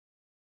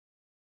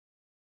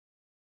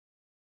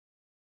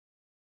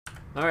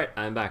Alright,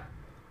 I'm back.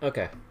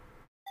 Okay.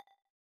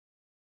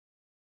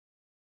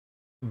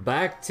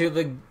 Back to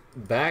the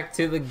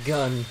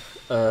gun.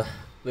 The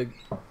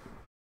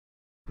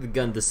the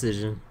gun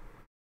decision.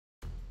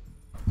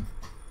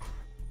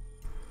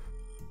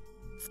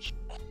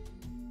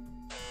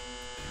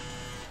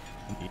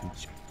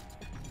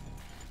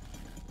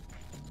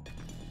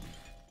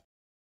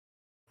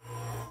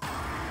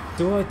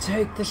 Do I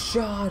take the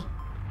shot?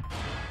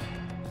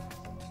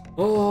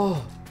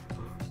 Oh.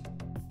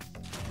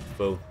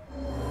 Boom.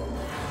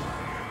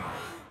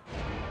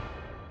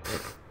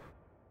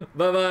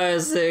 Bye bye,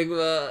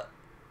 Sigma.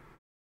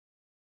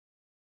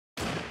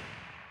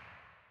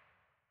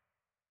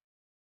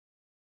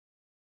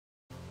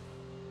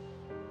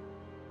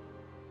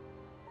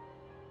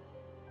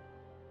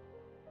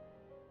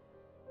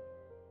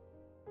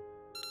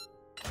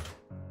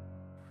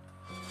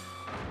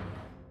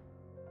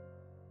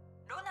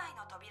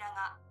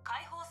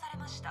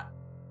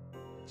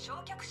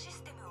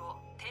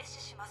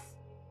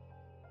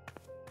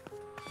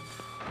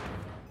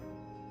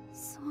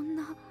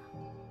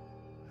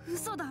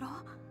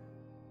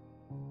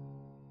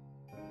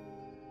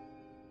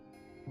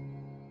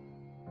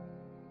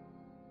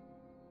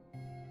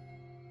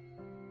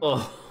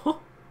 Oh.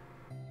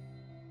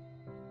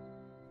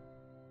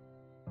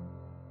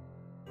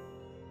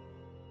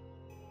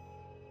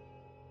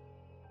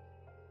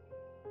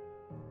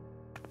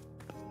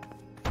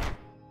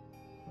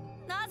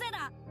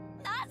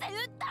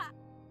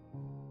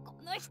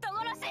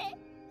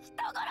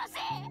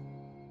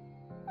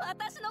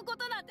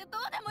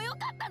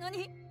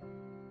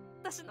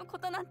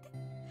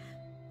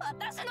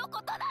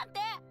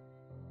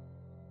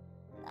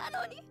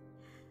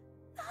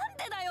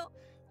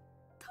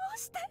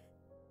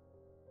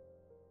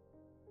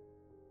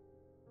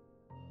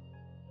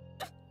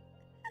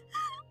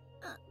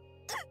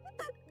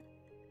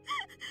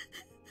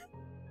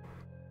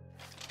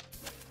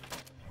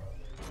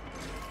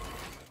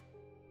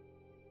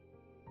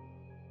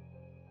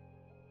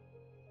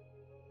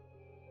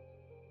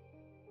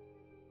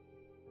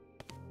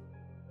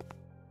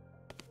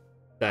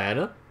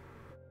 Diana?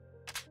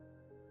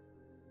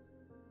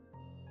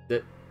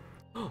 Oh!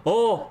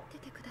 Oh!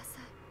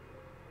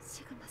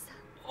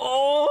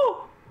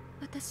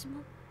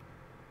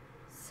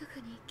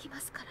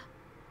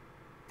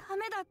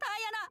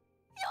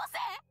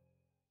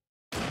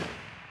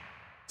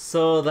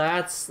 So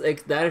that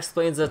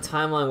explains the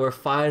timeline where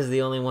Fi is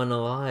the only one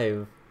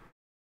alive.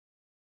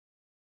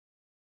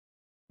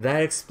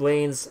 That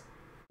explains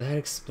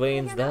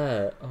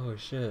that. Oh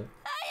shit.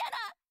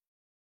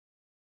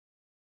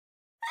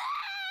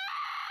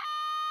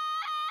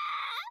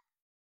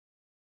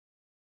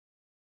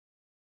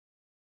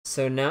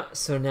 So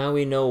now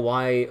we know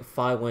why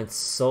Fi went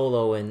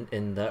solo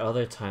in that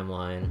other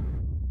timeline.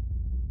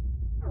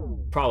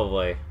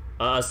 Probably.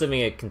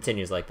 Assuming it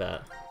continues like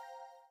that.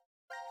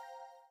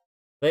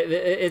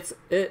 It's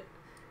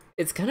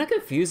kind of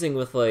confusing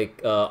with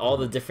like all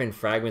the different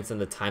fragments and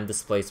the time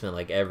displacement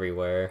like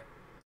everywhere.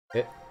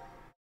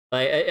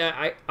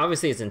 I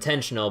obviously it's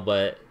intentional,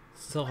 but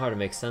it's still hard to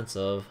make sense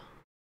of.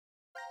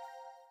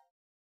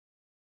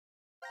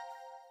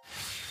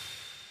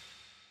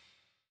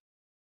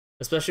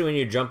 Especially when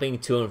you're jumping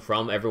to and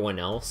from everyone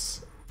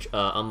else,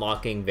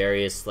 unlocking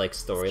various like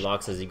story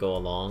locks as you go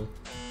along.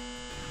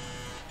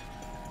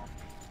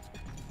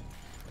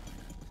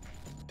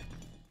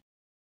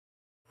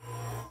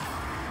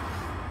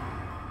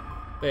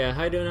 But yeah,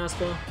 how you doing,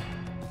 Aspo?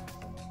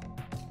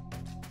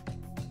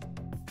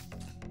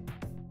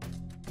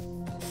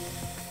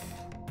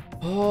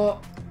 Oh,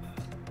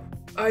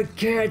 I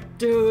can't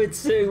do it,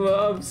 Sigma.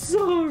 I'm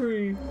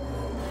sorry.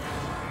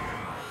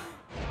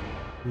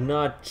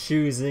 Not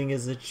choosing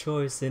is a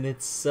choice in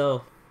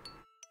itself.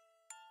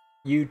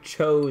 You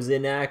chose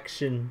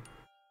inaction.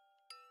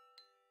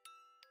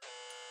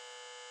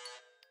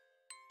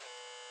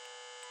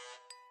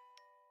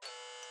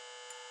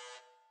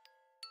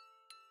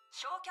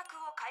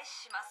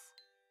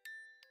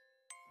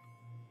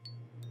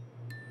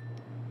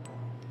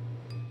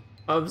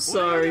 I'm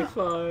sorry,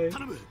 Fi.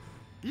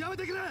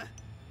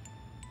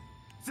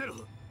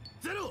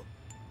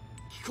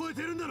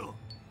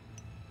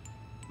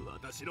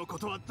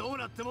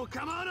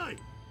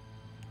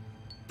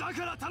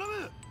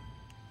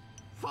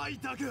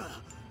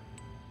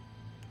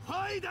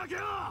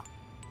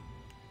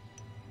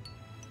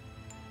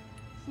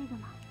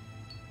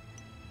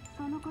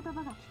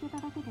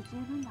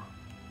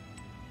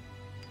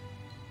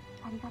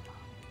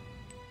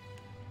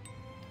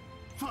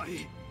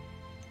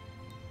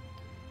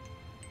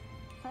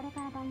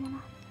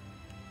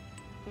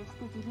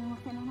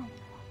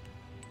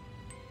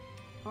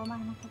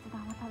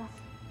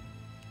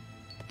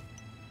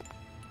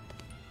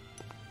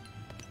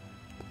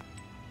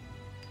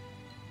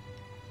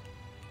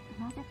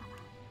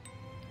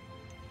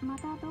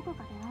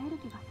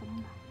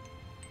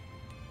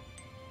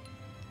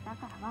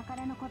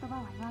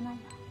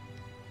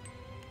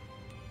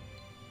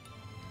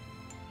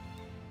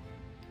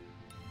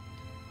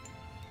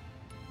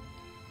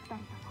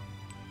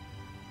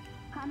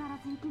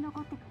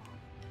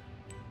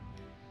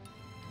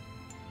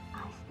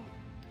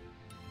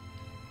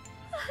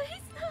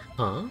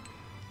 Huh?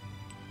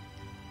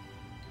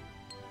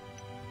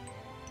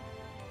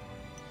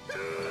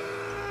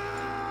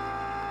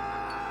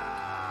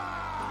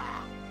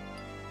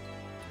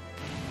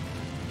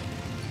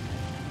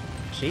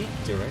 She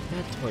direct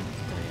that toward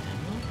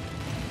Diana?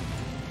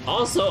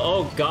 Also,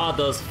 oh god,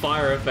 those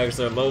fire effects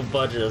are low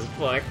budget as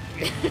fuck.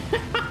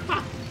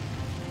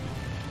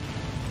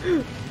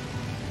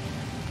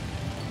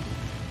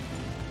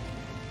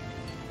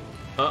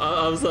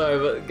 I'm sorry,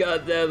 but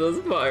goddamn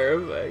those fire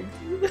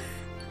effects.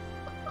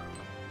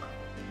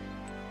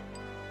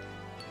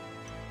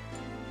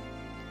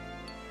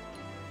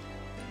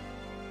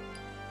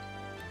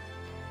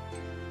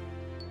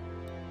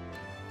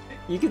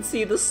 You can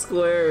see the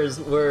squares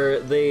where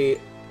they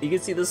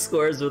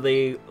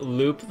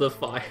loop the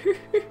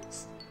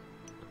fires.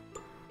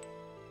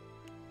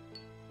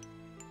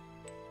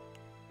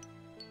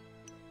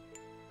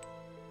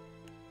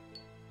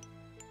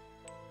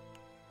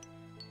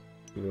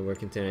 You've been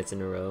working 2 nights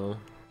in a row,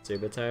 so you're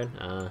a bit tired?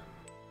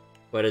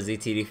 Why does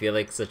ETD feel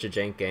like such a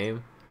jank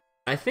game?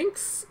 I think,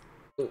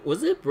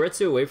 was it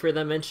Bretsu Wafer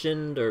that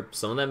mentioned, or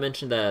someone that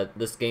mentioned that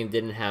this game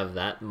didn't have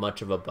that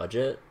much of a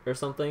budget or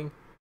something?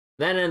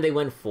 Then and they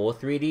went full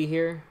 3D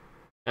here,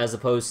 as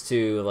opposed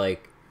to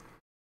like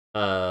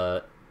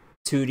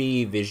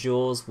 2D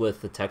visuals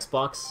with the text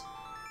box,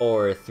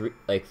 or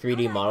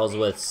 3D models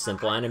with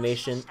simple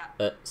animations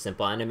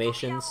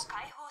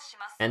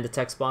and the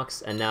text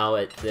box. And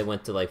now they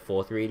went to like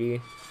full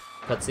 3D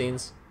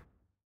cutscenes.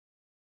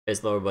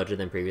 It's lower budget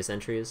than previous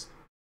entries.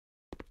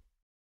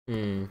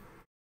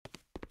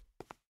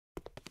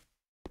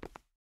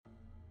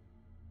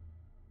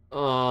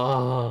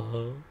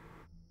 Oh.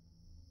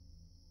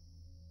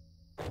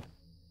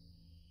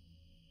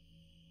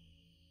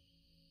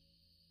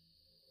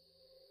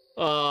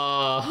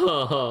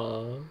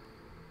 Oh.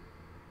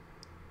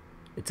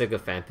 It took a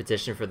fan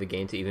petition for the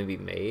game to even be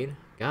made?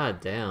 God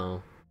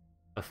damn.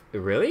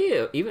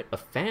 Really? Even a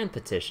fan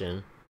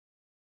petition?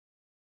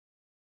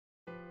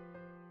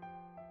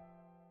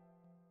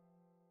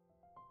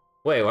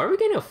 Wait, why are we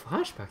getting a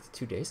flashback to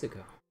 2 days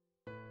ago?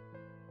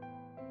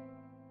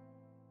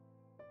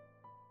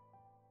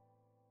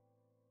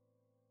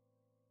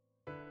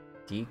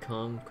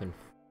 Decom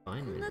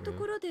confinement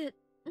room?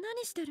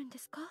 何してるんで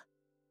すか?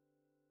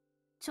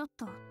 ちょっ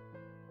と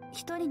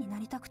一人にな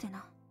りたくて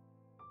な。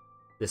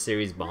 The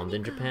series bombed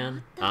in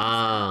Japan?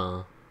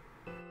 Ah.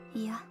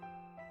 いや、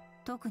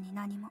特に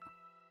何も。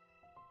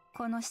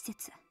この施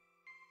設、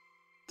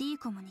D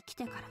コムに来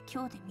てから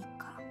今日で3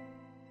日。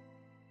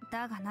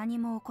だが何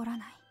も起こら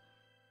ない。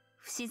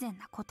不自然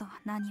なことは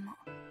何も。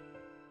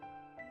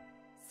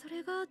そ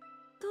れが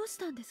どうし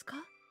たんですか?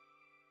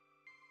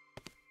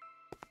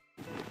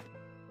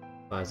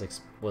 I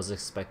was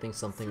expecting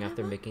something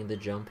after making the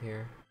jump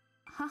here.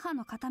 母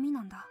の形見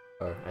なんだ。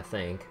 Or I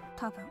think.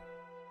 多分。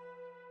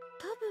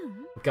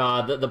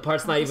God, the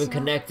part's not even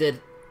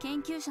connected.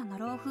 研究者の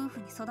老夫婦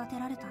に育て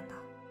られたんだ。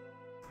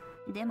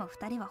でも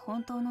2人は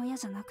本当の親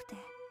じゃなくて。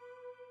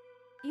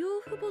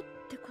養父母っ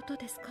てこと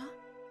ですか?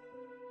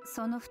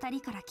 その2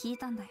人から聞い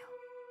たんだよ。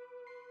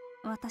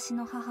私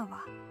の母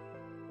は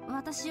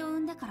私を産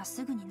んでから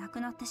すぐに亡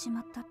くなってし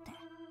まったって。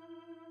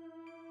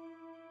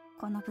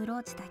このブロ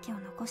ーチだけを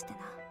残してな。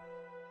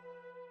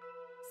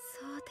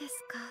そうで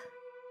すか。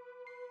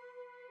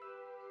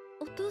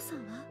お父さ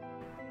んは?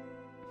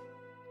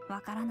 わ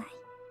からない。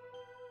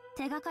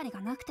手がかりが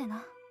なくて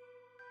な。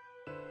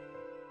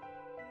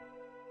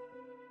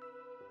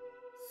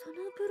その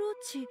ブロー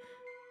チ、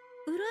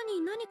裏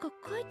に何か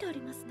書いてあ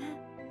りますね。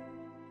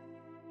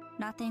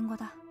ラテン語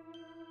だ。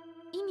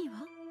意味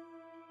は?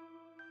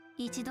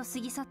 一度過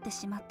ぎ去って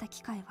しまった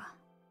機械は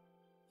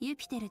ユ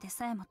ピテルで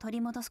さえも取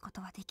り戻すこと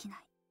はできない。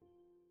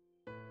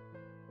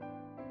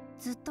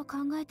ずっと考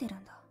えてる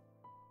んだ。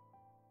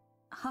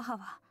母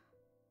は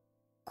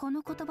こ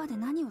の言葉で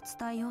何を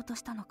伝えようと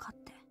したのかっ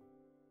て。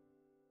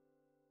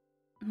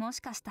もし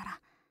かしたら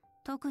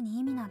特に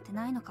意味なんて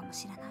ないのかも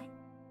しれない。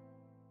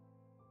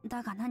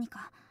だが何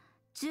か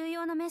重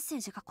要なメッセー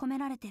ジが込め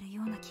られてる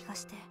ような気が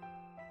して。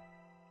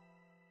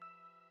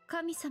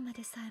神様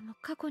でさえも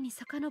過去に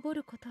遡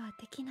ることは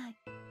できない。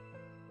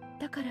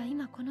だから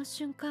今この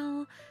瞬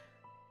間を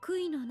悔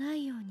いのな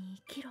いよう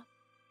に生きろ。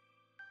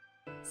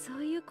そ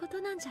ういうこと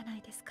なんじゃな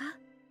いですか?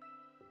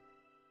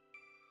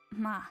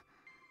 まあ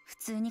普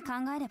通に考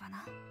えれば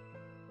な。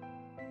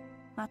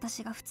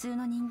私が普通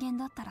の人間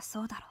だったら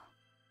そうだろ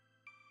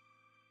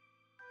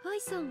う。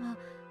愛さんは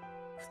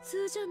普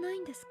通じゃない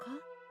んですか?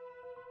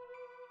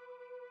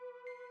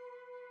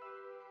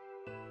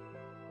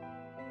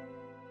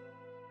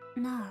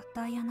 なあ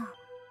ダイアナ、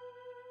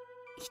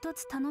一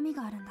つ頼み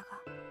があるんだが。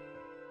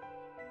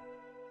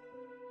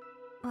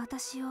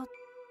私を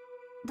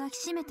抱き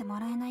しめても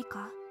らえない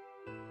か?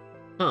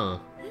 え?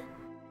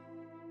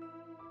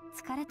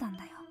 疲れたん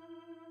だよ、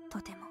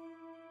とても。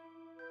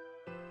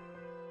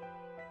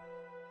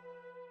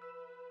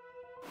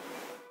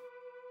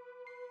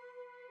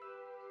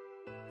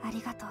あ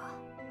りがとう。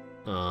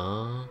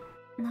あ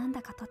あ。なん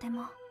だかとて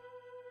も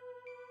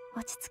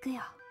落ち着く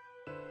よ。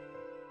こ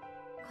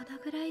の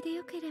ぐらいで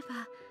よければ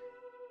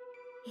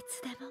い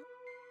つでも。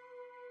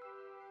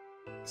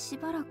し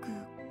ばらく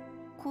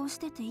こうし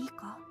てていい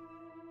か？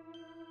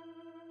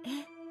え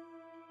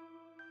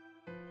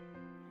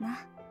え。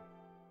な、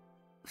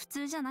普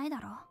通じゃないだ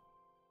ろ。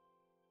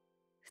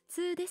普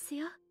通です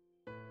よ。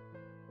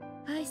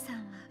ファイさん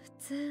は普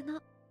通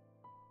の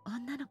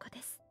女の子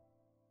です。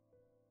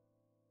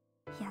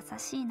優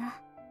しい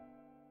な、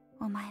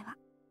お前は。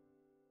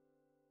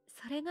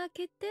それが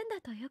欠点だ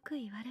とよく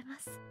言われま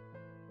す。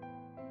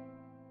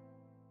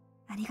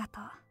ありがと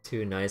う。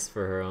 Too nice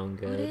for her own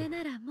お礼 good.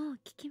 ならもう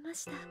聞きま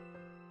した。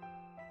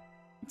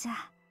じゃ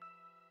あ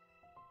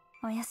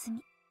おやす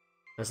み。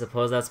 I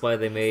suppose that's why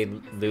they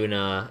made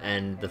Luna,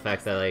 and the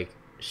fact that like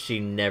she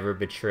never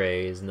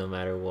betrays no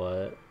matter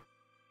what.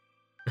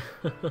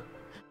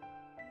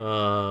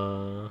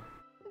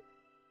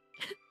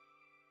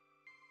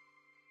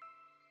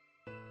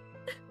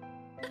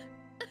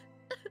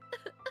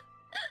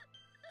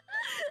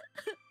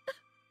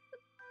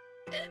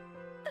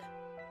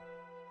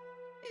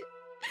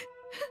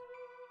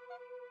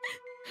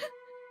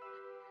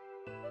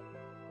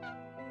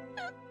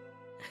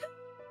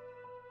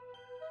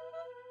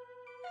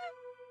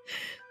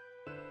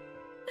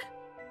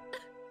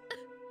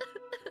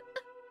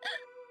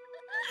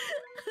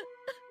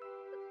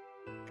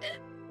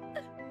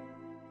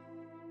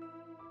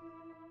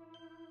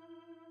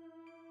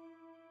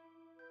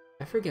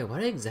 I forget,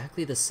 why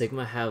exactly does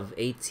Sigma have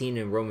 18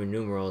 in Roman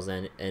numerals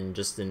and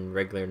just in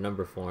regular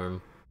number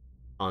form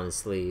on the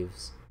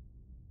sleeves?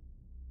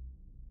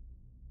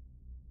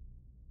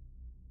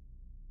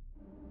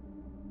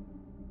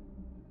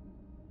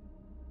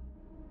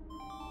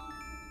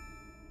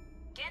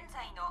 現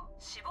在の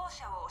死亡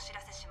者をお知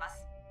らせしま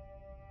す。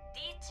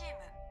 D チーム、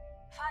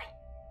ファイ、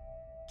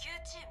Q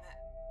チーム、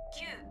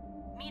Q、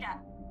ミ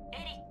ラ、エ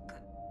リック。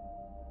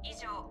以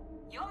上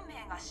4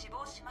名が死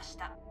亡しまし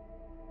た。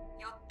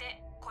よっ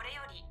てこれ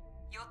より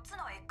4つの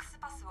X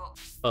パスを。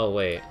 Oh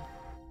wait.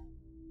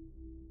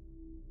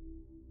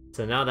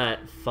 So now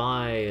that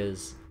Phi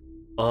is...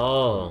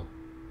 Oh.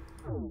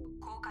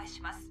 公開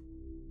します。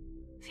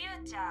フ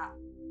ューチャー、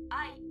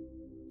アイ、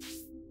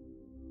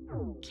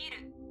キ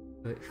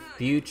ル、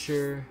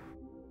 Future...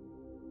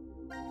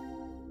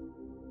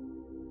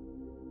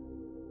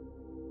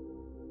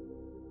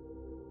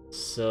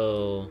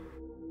 So...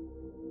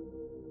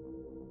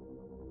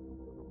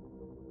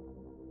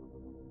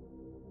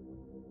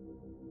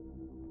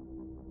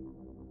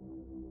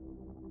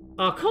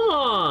 Oh, come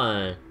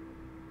on!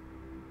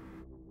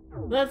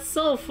 That's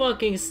so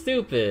fucking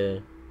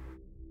stupid.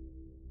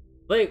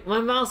 Like,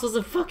 my mouse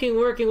wasn't fucking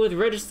working with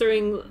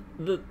registering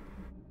the...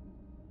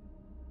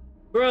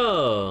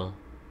 Bro!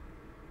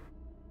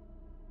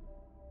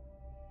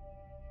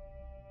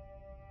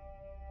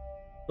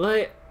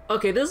 Like,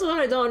 okay, this is what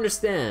I don't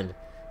understand.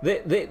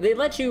 They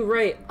let you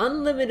write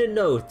unlimited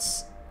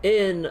notes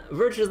in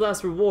Virtue's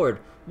Last Reward.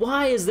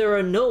 Why is there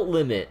a note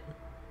limit?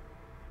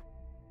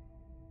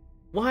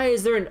 Why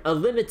is there a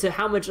limit to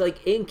how much,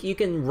 like, ink you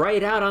can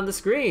write out on the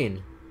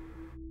screen?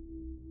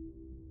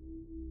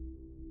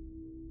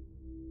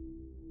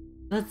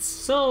 That's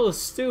so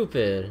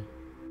stupid.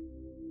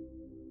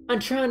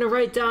 I'm trying to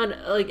write down,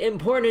 like,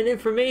 important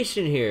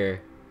information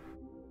here.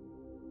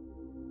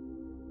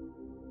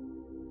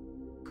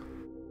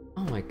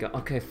 Oh my god,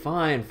 okay,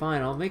 fine,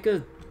 I'll make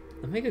a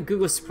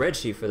Google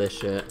spreadsheet for this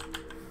shit.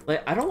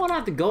 Like, I don't want to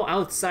have to go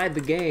outside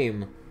the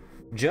game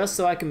just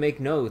so I can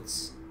make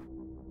notes.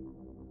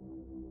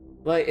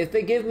 Like, if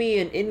they give me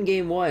an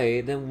in-game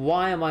way, then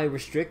why am I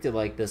restricted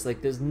like this?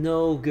 Like, there's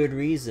no good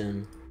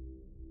reason.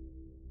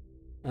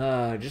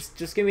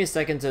 Just give me a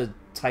second to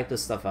type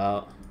this stuff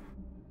out.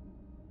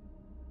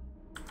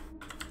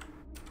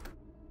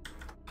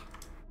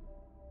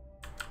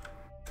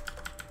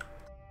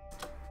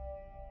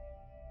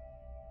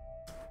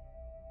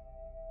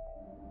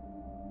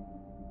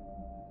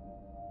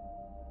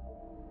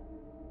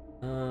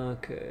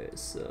 Okay,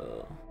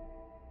 so...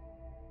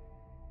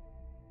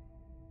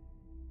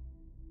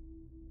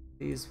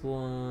 these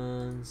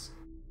ones...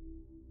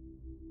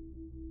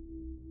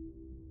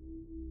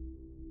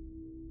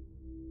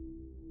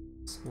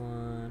 this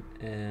one,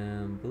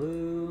 and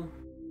blue...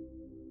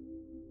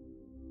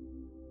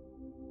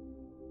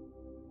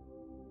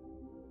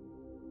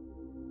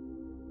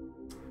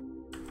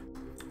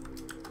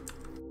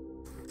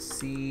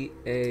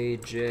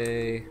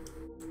 C-A-J...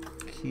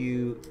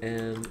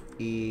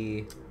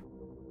 Q-M-E...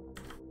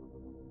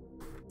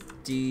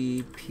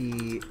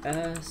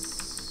 DPS...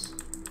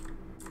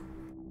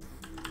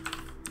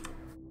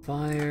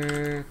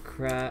 Fire...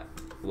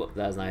 Whoop,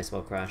 that was nice,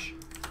 spell crash.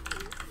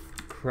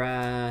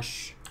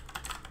 Crash...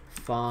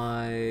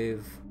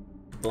 5...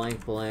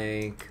 blank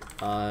blank...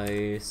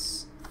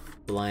 ice...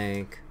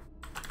 blank...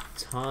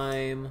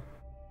 time...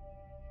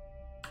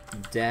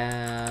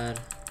 dad...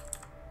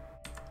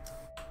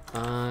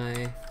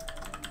 I...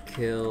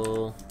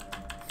 kill...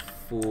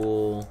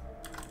 full...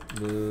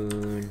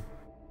 moon...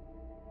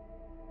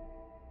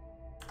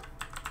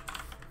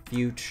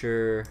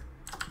 future,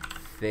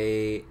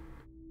 fate,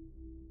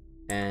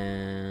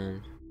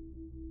 and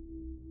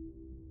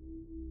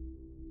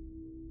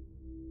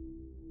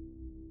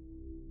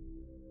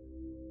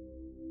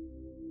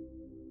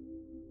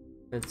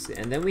let's see,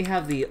 and then we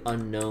have the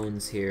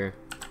unknowns here.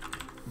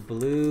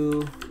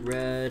 Blue,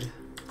 red,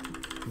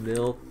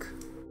 milk,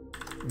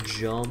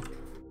 jump,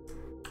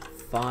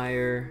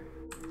 fire.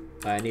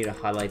 I need to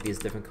highlight these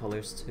different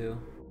colors too.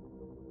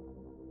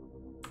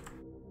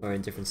 Or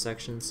in different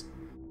sections.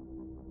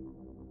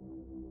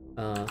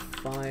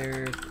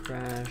 Fire,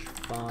 crash,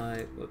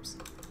 whoops.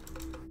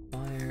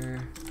 Fire,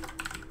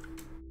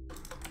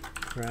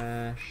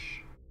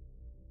 crash,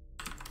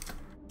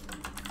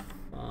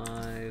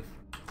 5,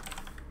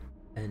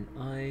 and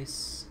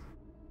ice.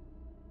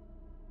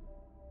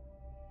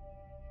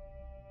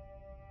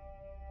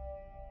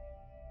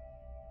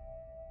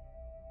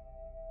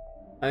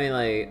 I mean,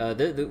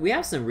 like, we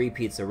have some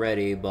repeats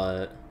already,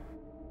 but...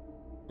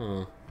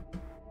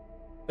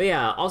 But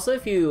yeah, also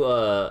if you,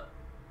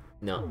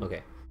 no,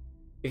 okay.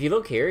 If you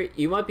look here,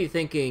 you might be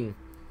thinking,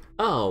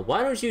 oh,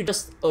 why don't you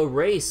just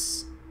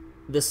erase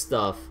this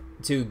stuff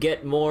to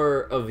get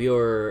more of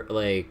your,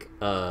 like,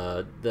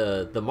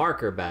 the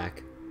marker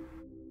back?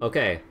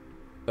 Okay,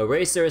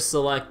 eraser is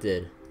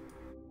selected.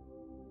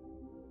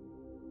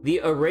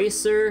 The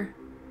eraser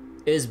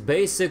is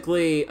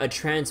basically a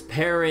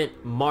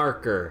transparent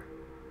marker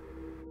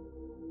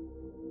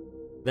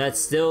that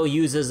still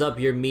uses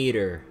up your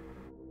meter.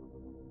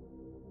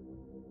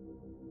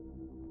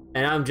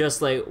 And I'm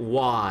just like,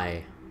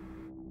 why?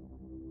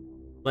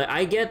 Like,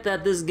 I get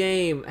that this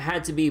game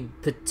had to be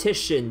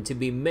petitioned to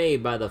be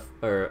made by the,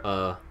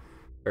 or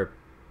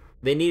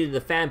they needed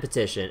the fan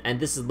petition, and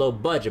this is low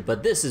budget,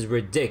 but this is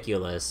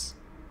ridiculous.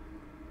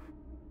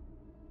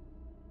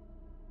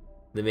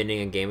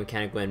 Limiting a game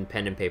mechanic when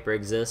pen and paper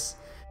exists.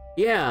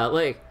 Yeah,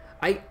 like,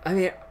 I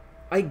mean,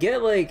 I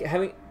get, like,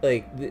 having,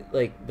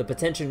 like, the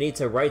potential need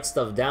to write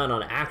stuff down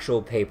on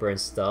actual paper and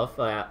stuff,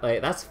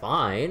 like, that's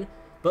fine,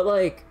 but,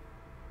 like,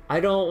 I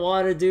don't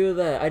want to do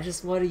that. I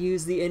just want to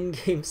use the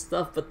in-game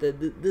stuff, but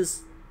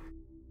this...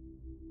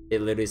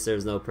 It literally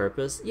serves no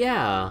purpose?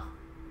 Yeah.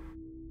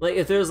 Like,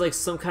 if there's, like,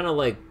 some kind of,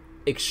 like,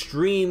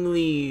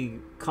 extremely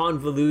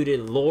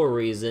convoluted lore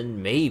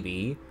reason,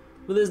 maybe.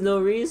 But there's no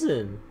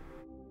reason.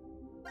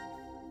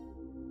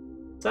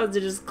 Time to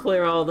just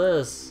clear all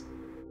this.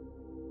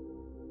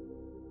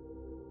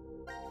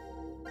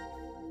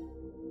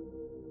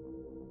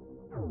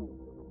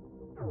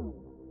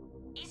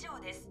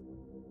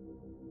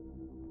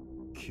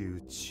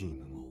 Q チー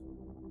ムも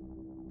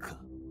か。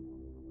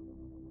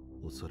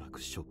おそら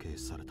く処刑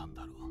されたん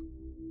だろう。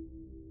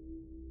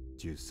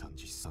13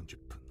時30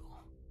分の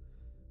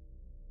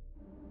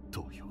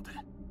投票で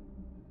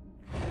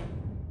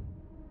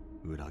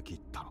裏切っ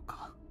たの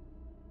か。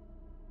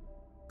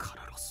カ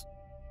ルロス。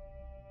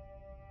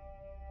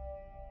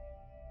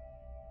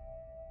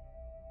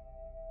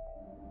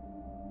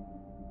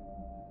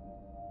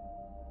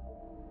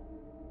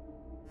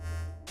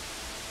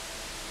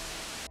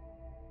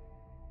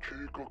計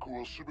画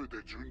はすべ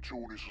て順調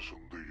に進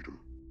んでいる。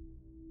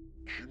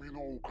君の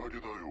おかげ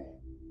だよ、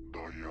ダ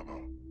イアナ。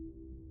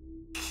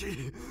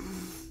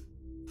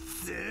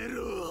ゼロ。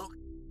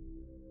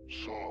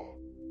さあ、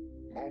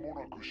間も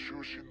なく就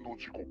寝の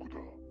時刻だ。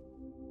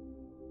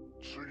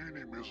次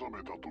に目覚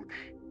めた時、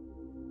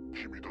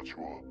君たちは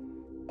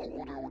こ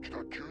こで起きた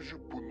90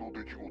分の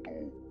出来事を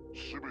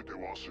すべて忘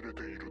れ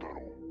ているだ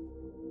ろ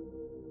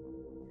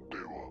う。で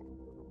は、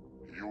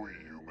良い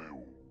夢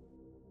を。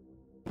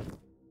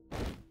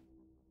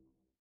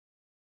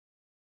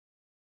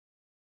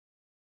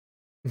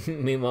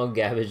Meanwhile,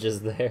 Gabbage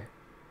is there.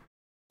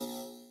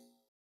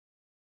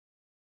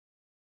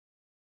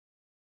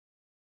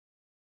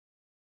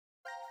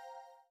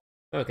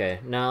 Okay,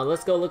 now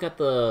let's go look at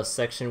the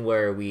section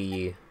where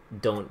we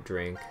don't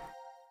drink.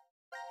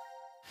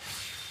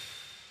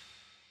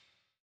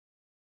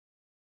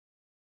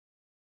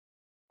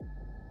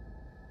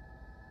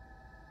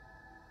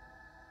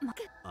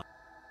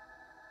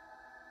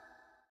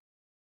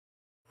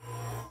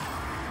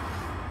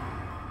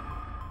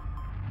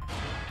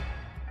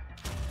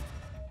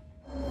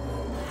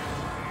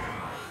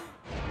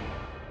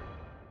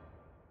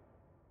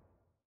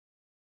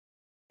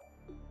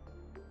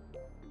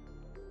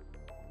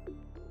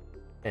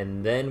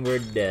 And then we're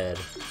dead.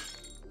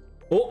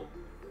 Oh!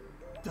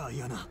 ダ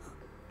イアナ、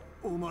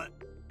お前、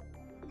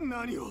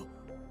何を？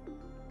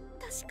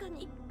確か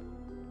に、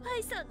ア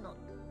イさんの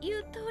言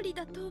う通り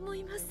だと思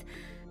います。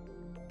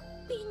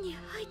瓶に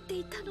入って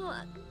いたの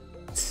は、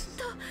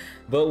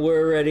But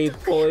we're already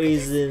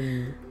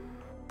poisoned.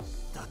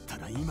 だった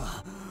ら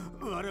今、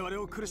我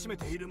々を苦しめ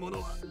ているもの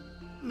は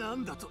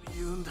何だと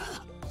言うんだ？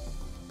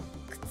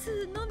苦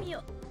痛のみを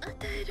与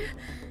える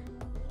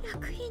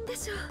薬品で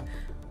しょう。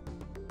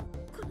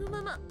この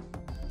まま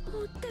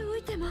放ってお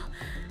いても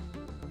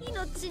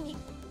命に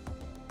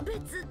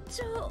別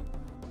状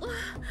は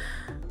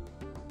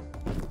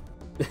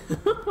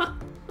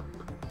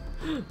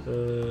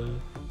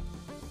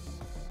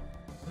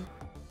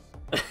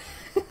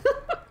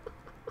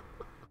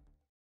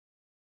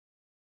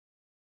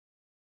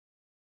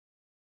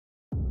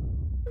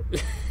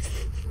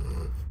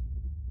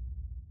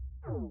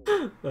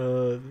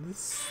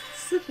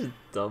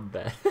so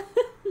bad.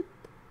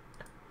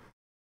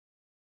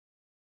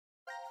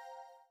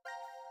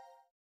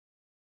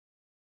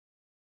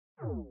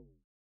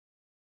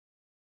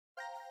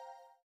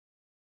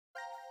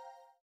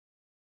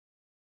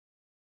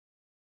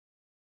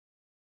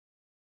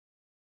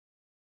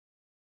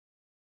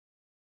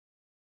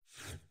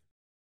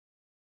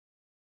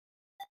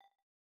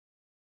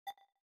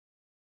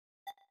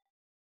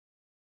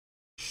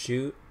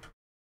 Shoot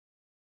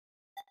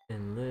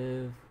and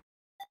live.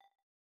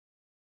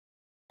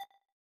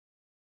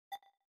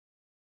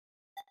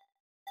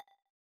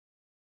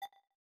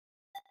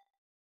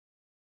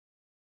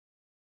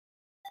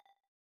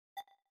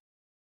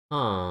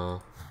 Huh.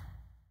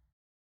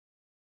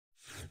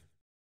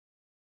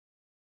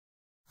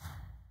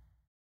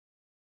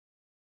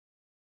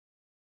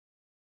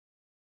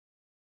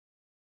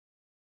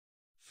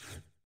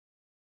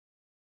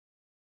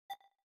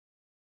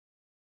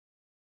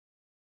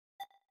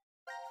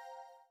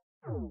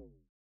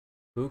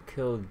 Who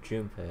killed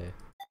Junpei?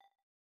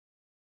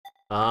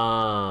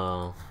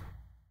 Oh.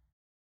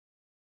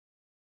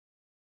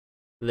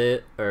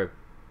 Lit or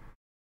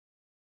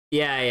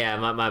yeah,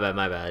 my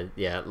bad.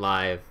 Yeah,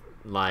 live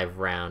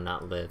round,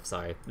 not live,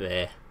 sorry.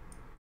 Bleh.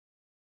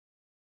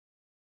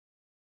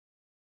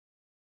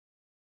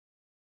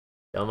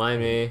 Don't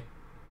mind me.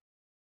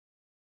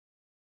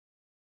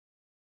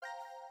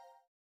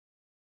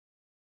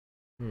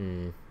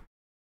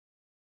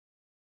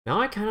 Now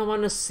I kinda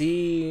wanna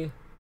see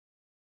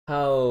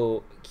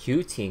how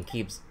Q Team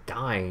keeps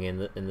dying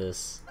in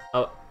this.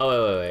 Wait.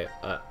 Wait,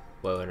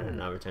 no,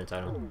 not return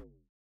title.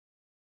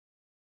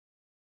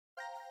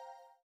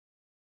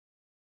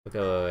 Okay,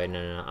 wait,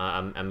 no.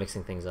 I'm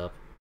mixing things up.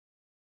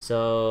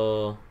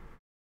 So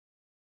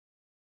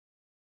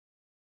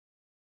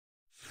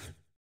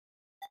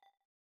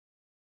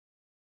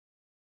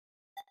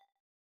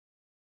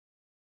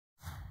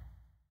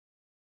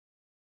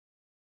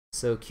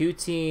Q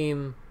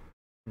Team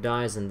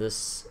dies in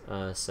this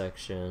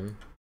section.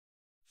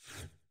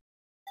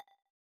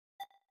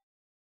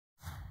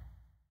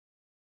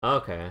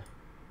 Okay.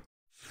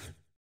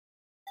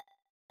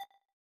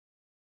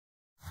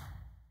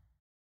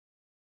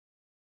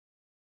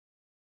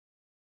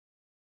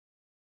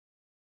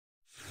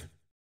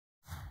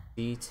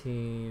 D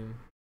Team.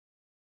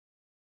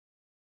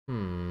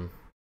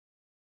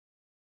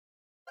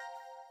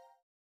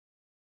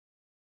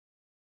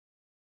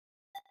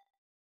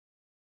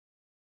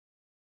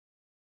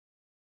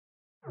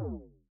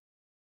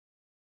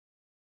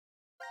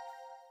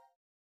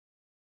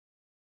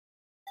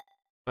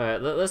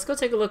 Alright, let's go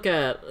take a look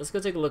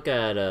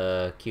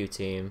at Q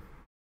Team.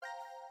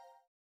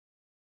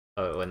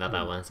 Oh wait, not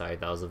that one, sorry,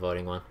 that was the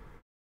voting one.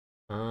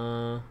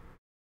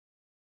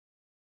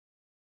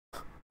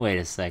 Wait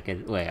a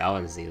second. Wait, I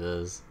wanna see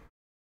this.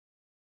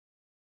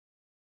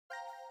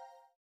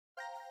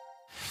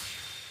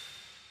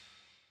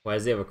 Why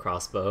does he have a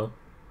crossbow?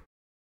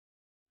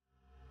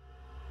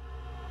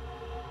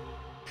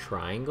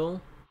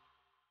 Triangle?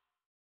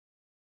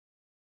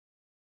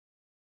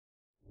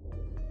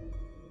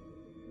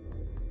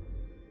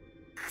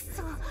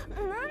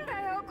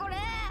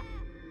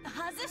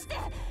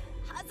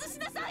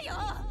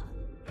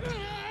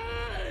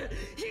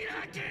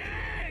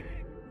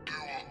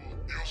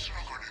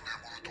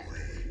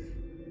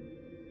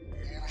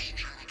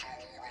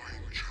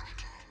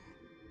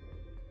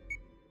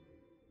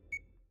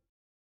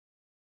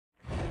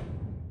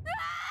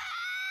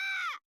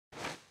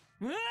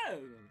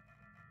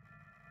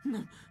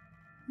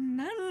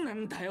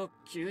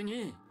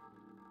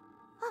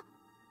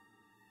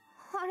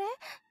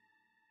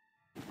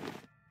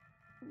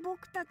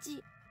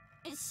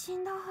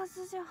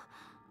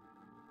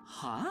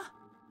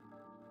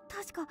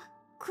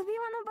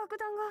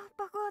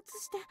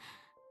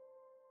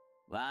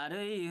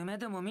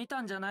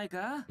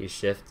 He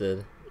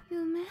shifted.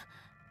 夢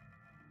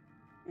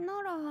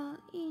なら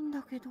いいん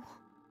だけど。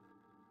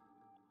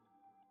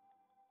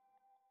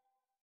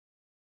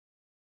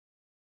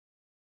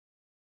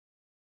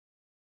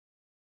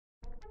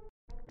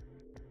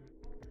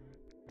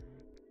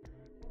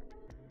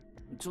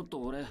ちょっ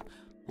と俺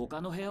他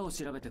の部屋を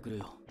調べてくる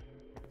よ。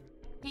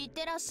いっ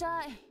てらっし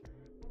ゃい。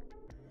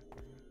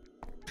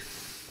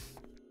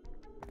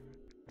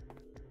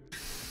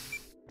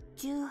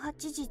18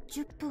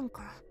時10分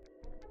か。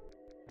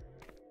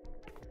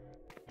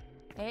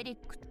エリッ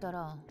クった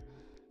ら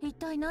一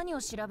体何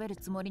を調べる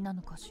つもりな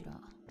のかしら。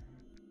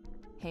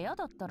部屋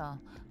だったら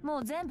も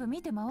う全部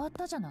見て回っ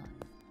たじゃない。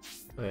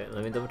Wait,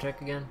 let me double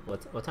check again.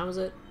 What time was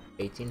it?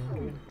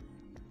 1800?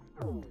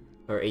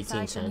 Or 1810?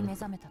 最初に目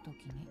覚めた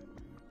時に。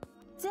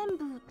全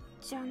部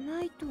じゃ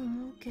ないと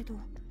思うけど。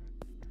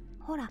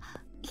ほら、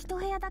一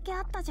部屋だけ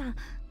あったじゃん。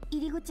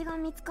入り口が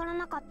見つから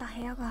なかった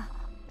部屋が。あ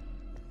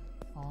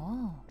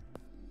あ、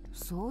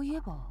そうい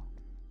えば。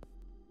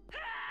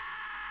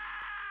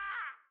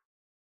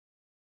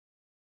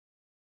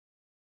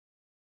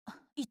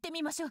行って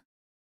みましょう。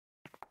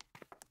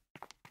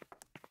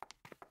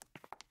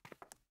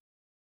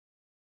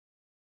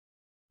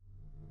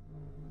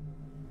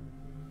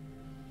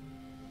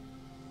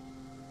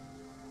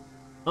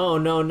Oh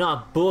no,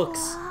 not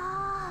books.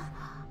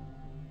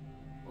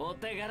 お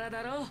手柄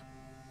だろ。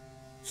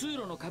通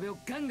路の壁を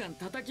ガンガン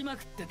叩きま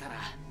くってたら。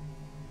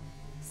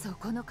そ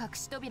この隠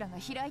し扉が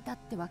開いたっ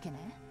てわけ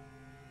ね。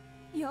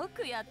よ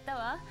くやった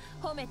わ。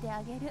褒めて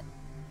あげる。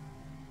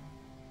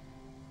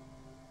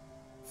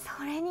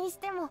それにし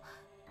ても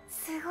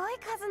すごい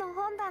数の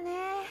本だ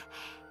ね。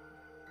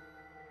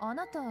あ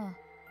なた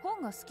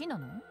本が好きな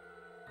の？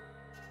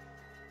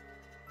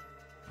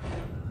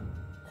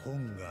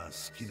本が好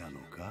きなの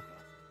か？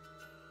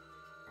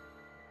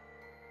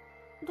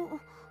ど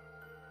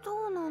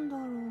うなんだ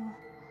ろう。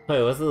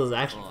Wait, what's those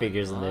action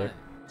figures in there?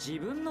 自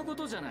分のこ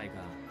とじゃないか。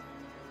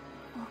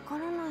わか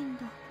らないん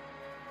だ。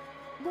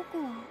僕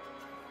は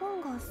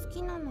本が好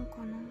きなの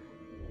かな。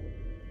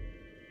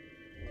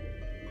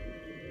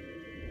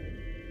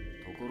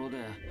ところ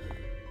で、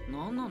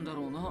何なんだ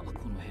ろうな、この部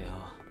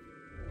屋。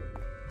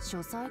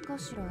書斎か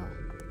しら。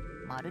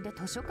まるで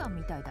図書館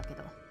みたいだけ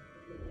ど、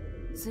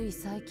つい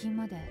最近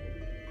まで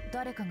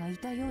誰かがい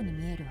たように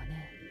見えるわ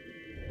ね。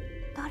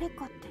誰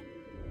かって、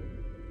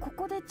こ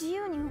こで自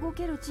由に動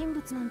ける人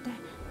物なんて。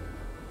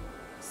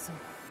そう、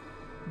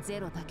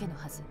ゼロだけの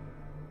はず。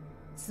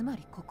つま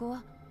りここ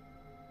は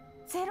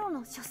ゼロ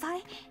の書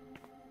斎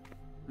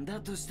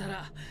だとした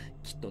ら、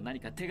きっと何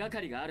か手が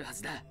かりがあるは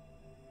ずだ。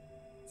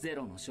ゼ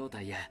ロの正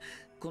体や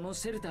この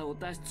シェルターを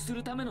脱出す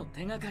るための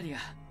手がかりが。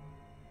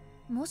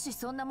もし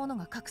そんなもの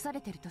が隠さ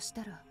れてるとし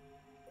たら、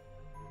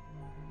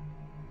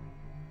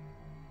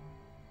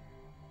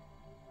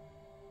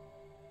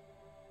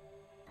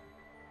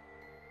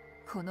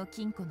この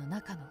金庫の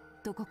中の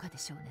どこかで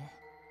しょうね。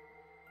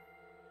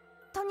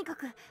とにか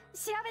く調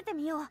べて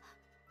みよう。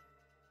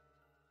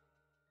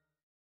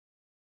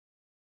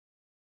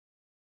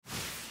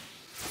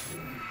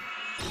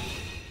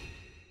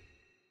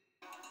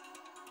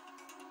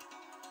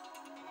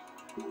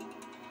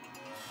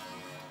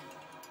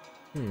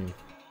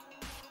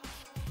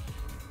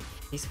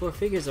These four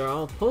figures are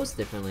all posed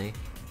differently.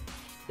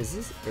 Is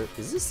this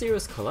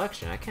Zero's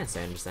collection? I can't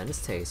say I understand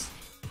his taste.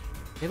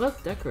 They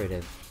look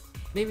decorative.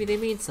 Maybe they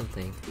mean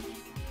something.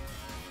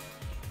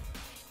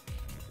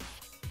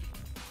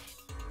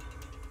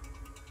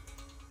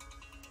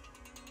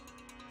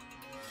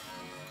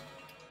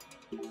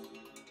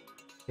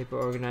 Paper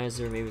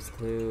organizer, maybe it's a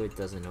clue it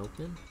doesn't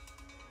open.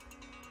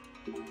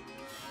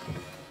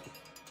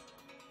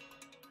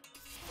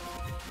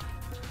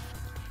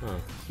 Huh,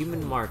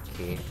 human mark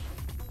key.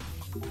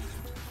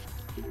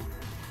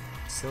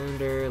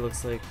 Cylinder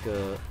looks like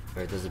or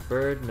there's a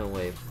bird, no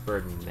way,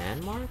 bird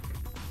man mark?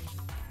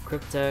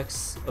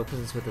 Cryptex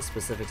opens with a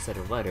specific set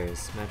of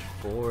letters, match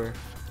 4.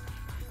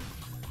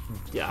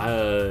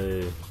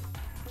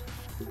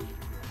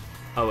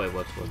 Oh wait,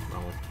 whoops,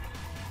 wrong one.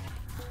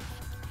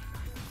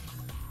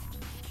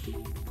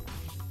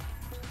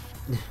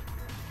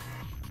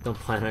 Don't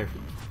plan on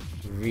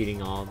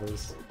reading all of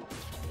this.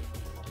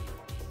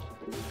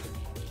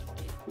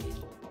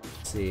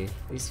 See.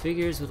 These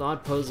figures with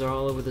odd poses are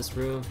all over this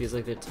room. Feels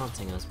like they're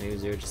taunting us. Maybe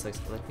Zero just likes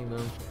collecting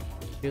them.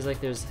 Feels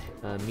like there's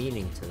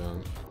meaning to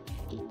them.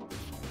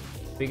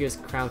 Figures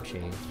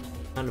crouching.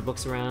 Found the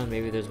books around.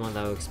 Maybe there's one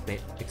that will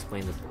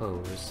explain the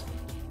pose.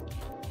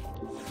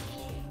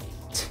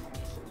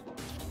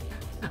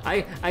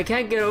 I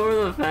can't get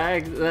over the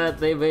fact that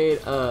they made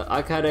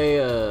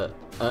Akane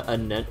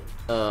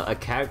a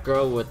cat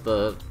girl with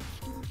the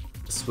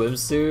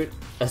swimsuit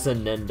as a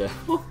Nendo.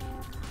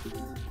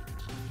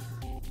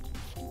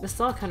 This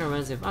doll kind of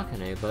reminds me of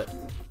Akane, but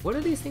what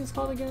are these things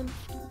called again?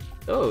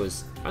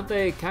 Those aren't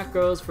they cat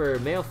girls for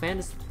male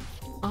fantasy?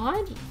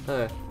 Oh,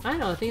 I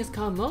know. I think it's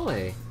called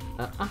Moe.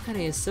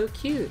 Akane is so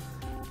cute.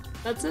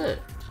 That's it.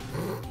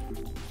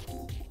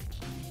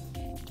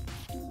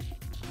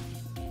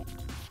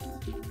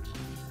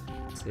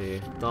 Let's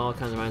see, doll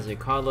kind of reminds me of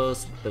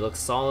Carlos. It looks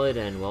solid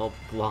and well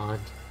blonde.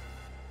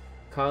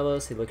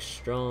 Carlos, he looks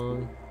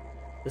strong.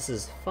 This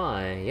is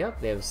Fi.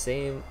 Yep, they have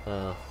same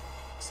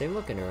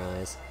look in her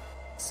eyes.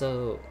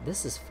 So,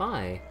 this is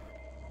Fi.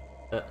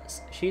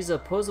 She's a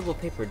posable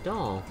paper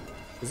doll.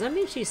 Does that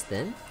mean she's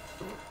thin?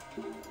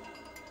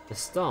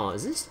 This doll,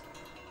 is this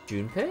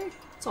Junpei?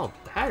 It's all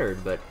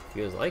battered, but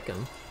feels like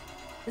him.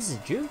 This is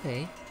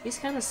Junpei. He's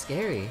kind of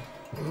scary.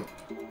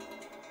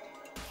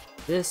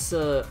 This,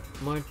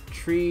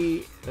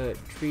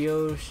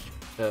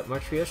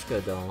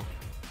 Matryoshka doll.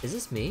 Is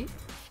this me?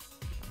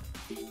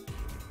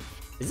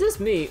 Is this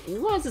me?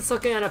 Why is it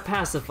sucking at a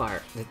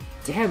pacifier?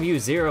 Damn you,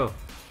 Zero!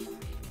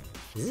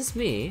 Is this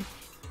me?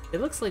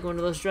 It looks like one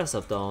of those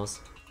dress-up dolls.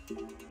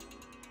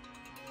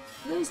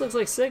 This looks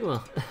like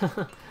Sigma.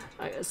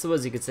 I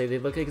suppose you could say they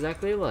look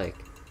exactly alike.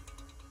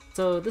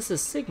 So this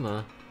is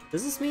Sigma.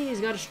 Does this mean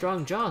he's got a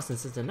strong jaw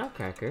since it's a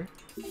nutcracker?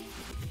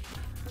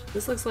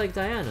 This looks like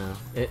Diana.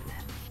 It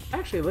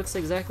actually looks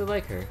exactly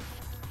like her.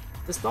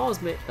 This doll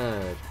is made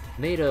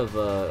of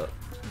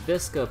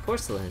Visca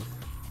porcelain.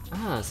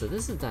 Ah, so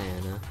this is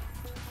Diana.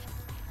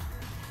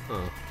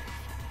 Huh.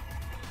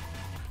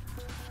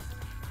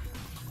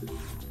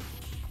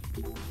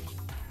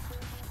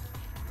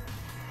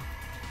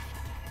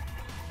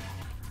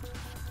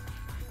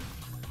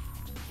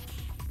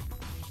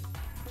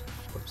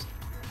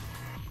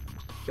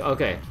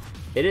 Okay.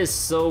 It is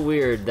so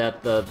weird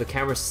that the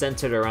camera's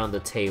centered around the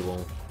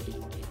table.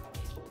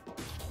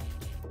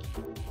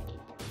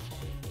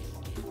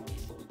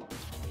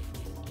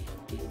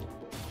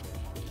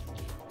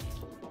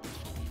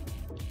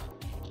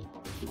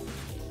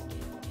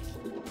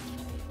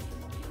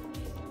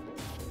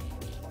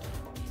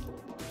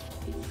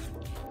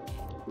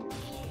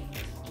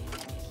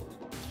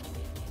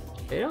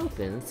 It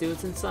opens. Let's see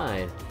what's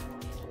inside.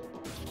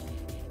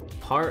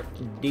 Part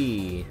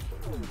D.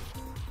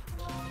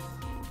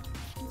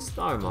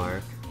 Star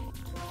mark.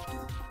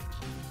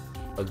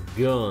 A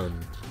gun.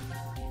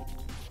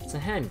 It's a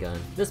handgun.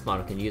 This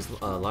model can use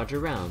larger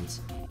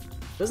rounds.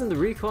 Doesn't the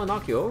recoil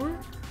knock you over?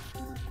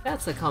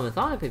 That's a common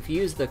thought. If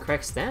you use the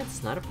correct stance,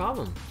 it's not a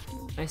problem.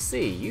 I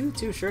see. You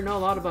two sure know a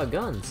lot about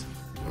guns.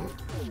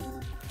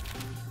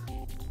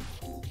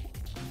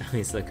 At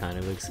least that kind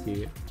of looks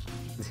cute.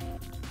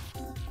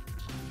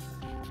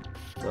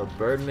 So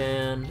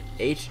Birdman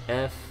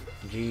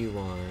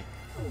HFGY.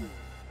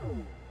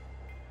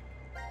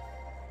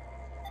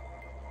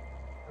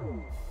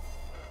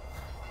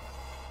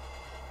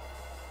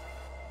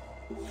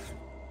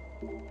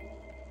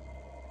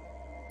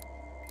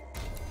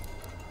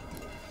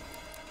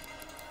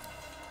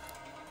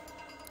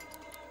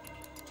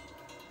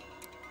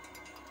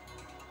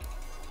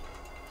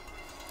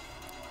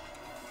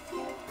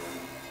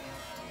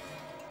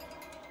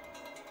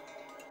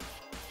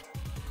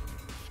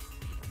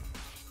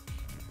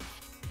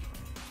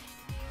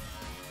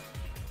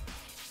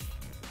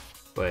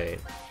 Wait.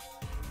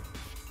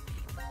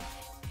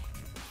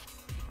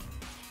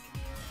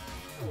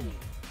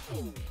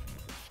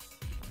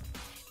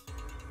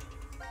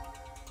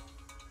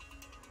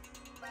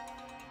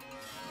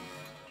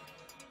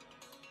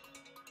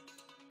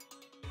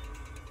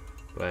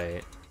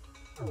 Wait.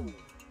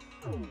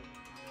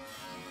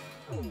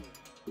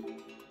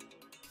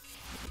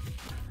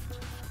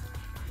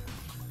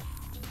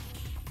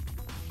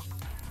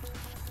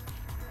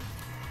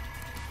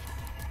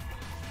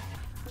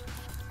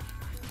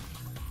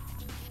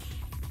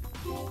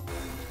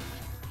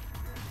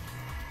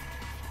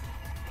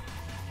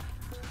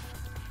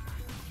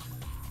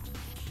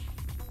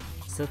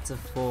 Sets of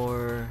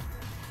four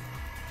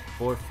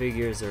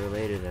figures are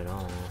related at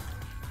all.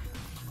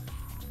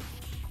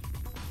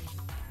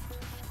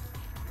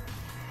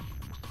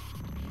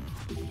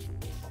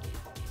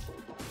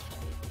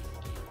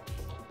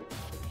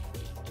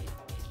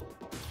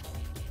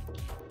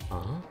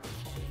 Huh?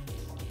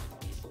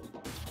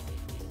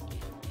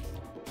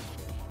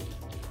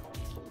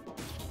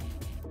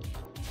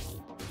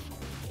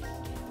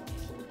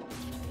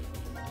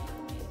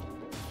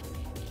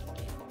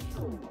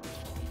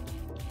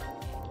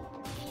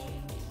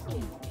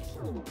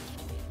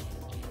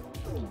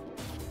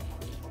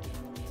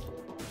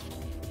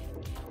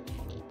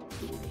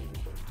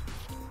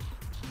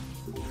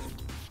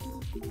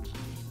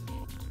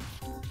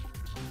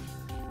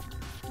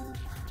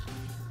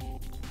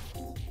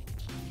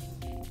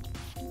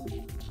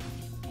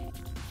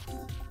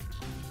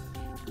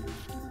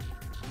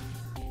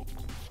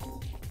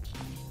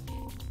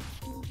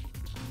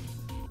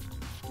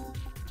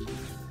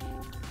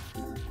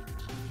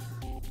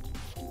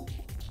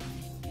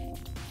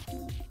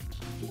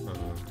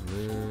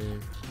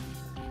 Moon.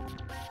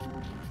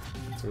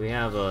 So we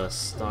have a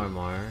star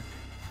mark.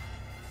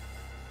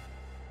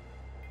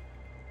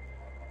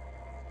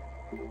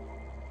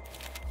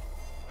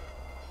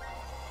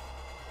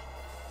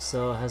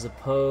 So has a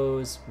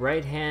pose.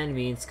 Right hand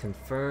means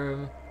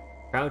confirm.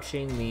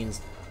 Crouching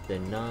means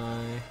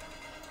deny.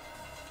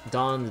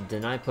 Dawn, the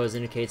deny pose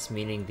indicates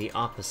meaning the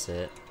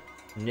opposite.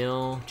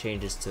 Nil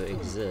changes to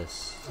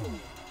exist.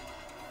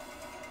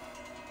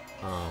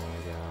 Oh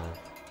my god.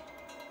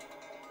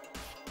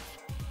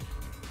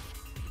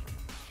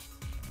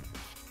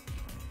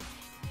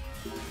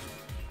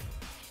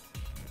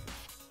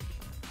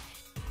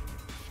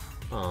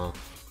 Oh.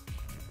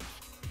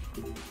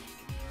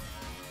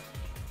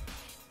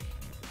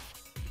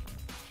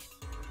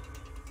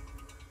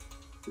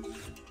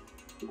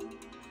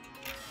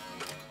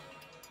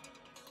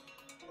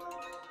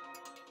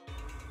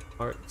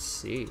 Part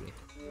C.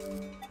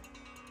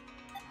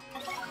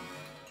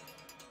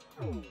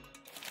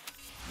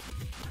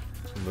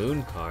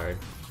 Moon card.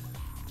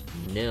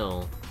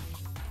 Nil.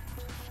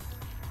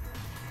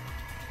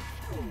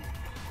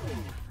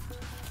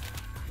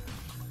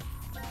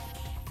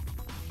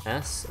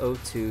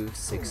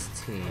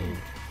 SO216.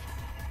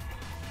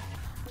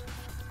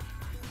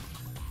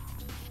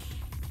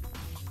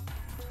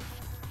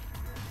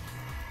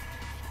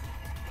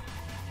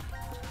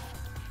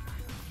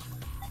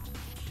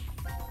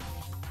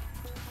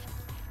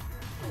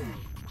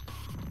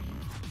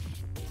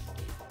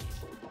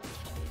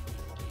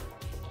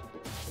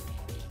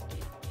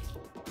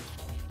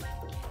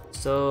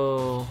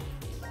 So,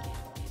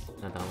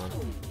 not that one.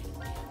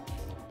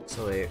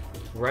 So wait,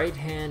 right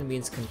hand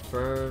means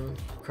confirm,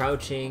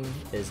 crouching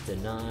is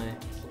deny.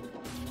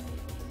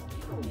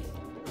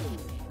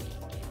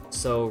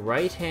 So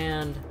right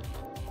hand,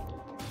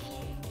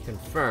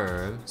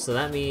 confirm, so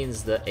that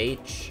means the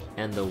H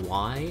and the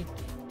Y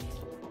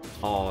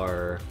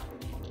R.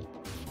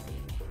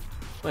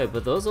 Wait,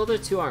 but those other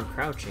two aren't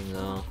crouching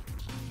though.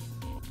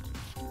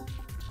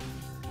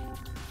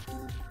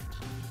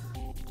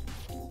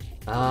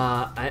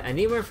 I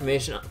need more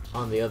information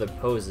on the other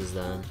poses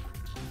then.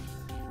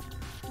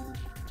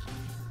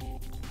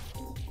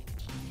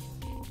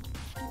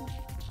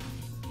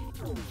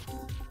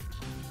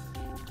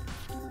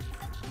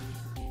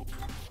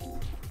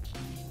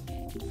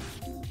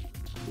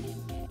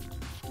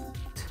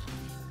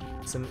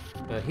 Some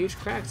huge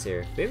cracks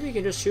here. Maybe we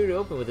can just shoot it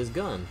open with his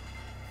gun.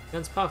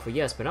 Gun's powerful,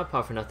 yes, but not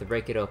powerful enough to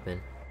break it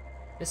open.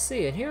 I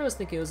see, and here I was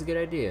thinking it was a good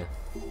idea.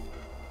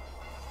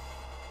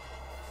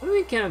 What do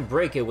we can't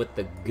break it with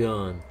the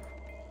gun?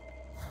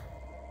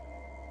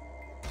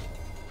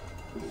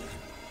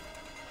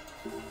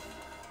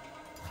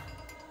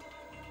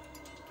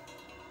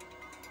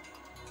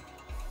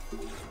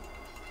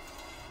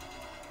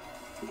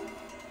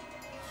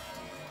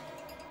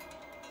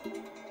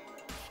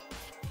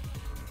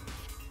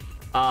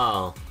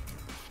 Oh.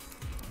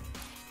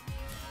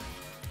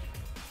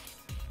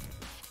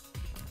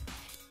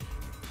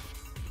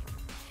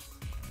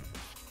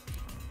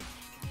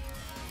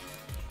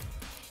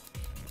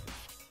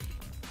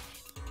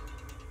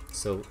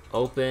 So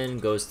open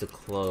goes to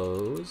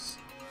close.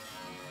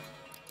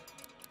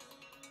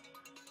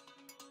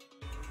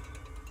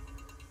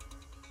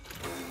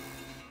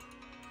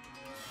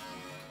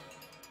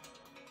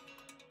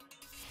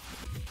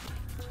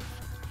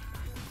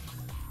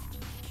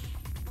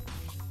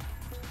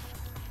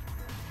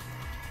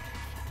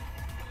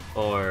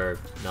 Or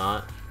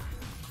not.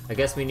 I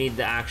guess we need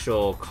the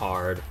actual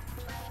card.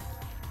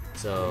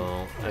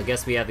 So I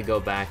guess we have to go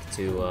back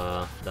to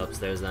the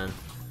upstairs then.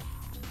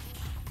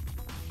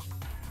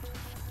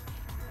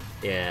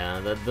 Yeah,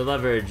 the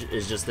leverage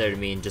is just there to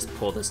mean just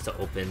pull this to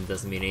open,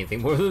 doesn't mean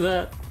anything more than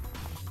that.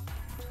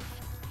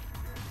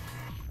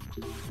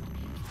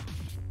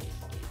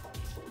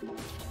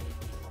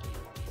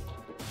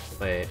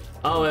 Wait.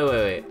 Oh,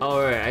 wait.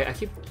 Oh, right. I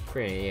keep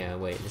forgetting. Yeah,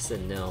 wait. This is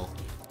a nil.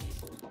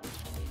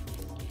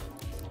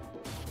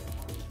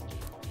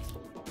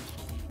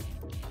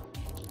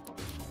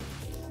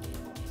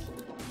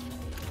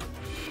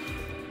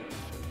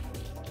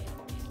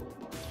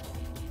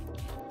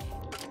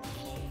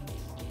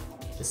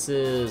 This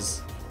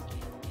is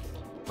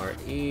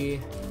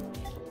RE.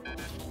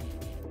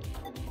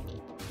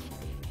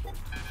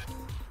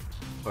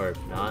 Or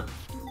not.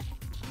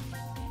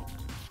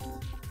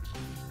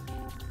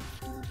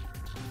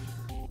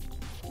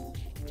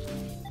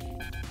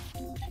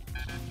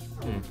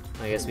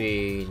 I guess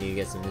we need to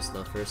get some new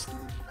stuff first.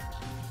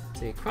 Let's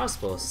see,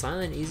 crossbow,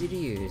 silent, easy to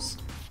use.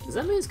 Does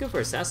that mean it's good for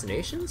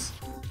assassinations?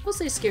 Don't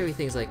say scary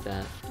things like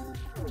that.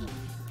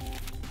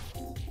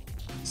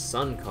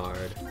 Sun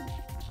card.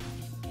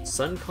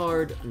 Sun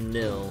card,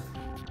 nil.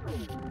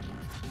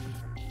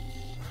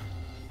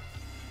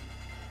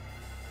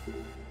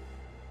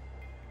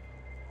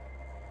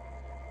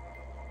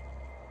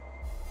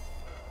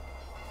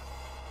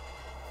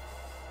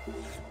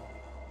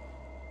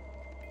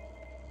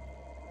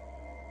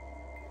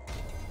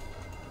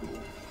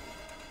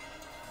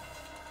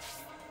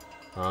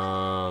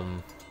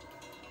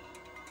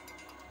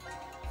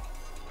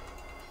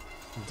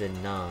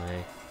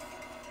 Deny.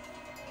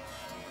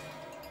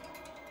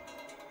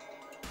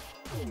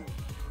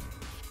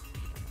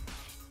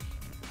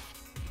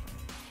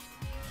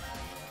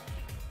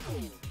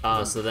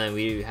 So then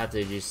we have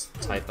to just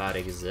type out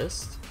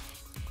exist.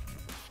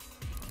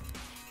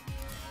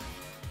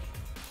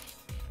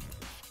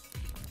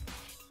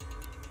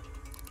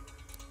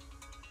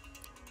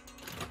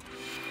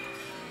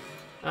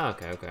 Oh,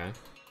 okay.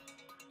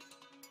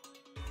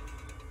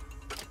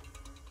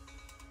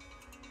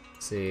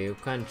 Let's see,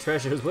 what kind of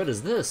treasures? What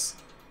is this?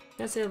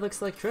 Can't say it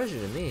looks like treasure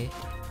to me.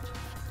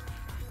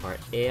 Or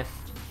if.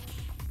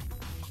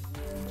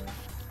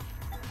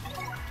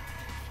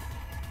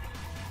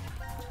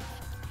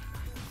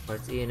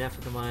 Parts E and F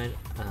of the mind.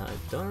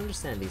 Don't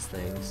understand these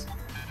things.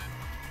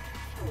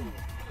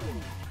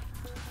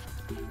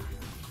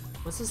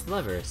 What's this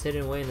lever? It's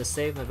hidden away in the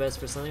safe. I bet it's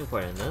for something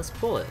important. Let's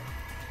pull it.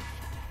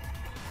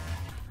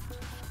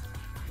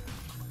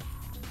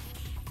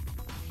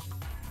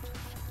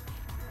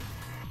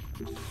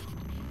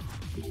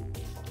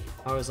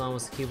 Power's on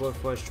with the keyboard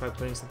before I try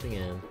putting something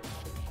in.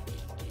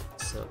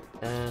 So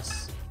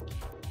S.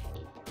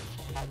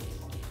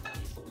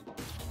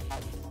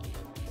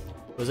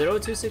 Was it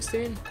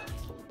 0216?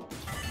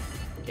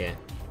 Yeah.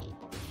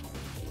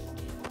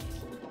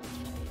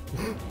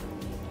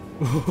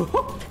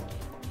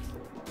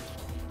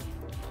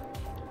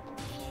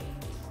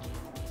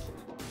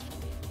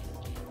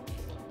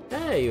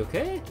 Hey, you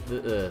okay?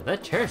 That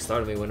chair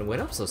startled me when it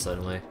went up so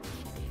suddenly.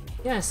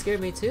 Yeah, it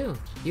scared me too.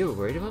 You were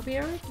worried about me,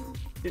 Eric?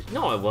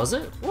 No, I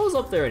wasn't. What was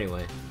up there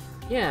anyway?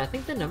 Yeah, I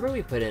think the number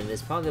we put in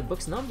is probably the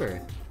book's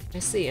number. I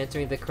see,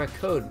 entering the correct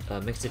code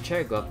makes the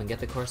chair go up and get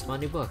the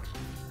corresponding book.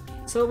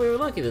 So we were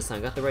lucky this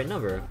time, got the right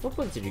number. What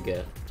book did you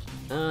get?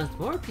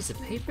 More a piece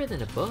of paper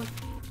than a book.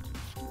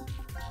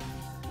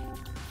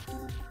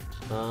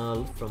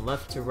 From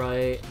left to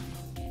right.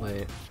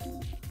 Wait.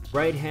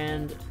 Right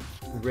hand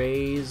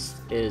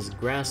raised is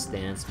grass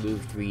dance,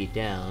 move 3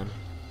 down.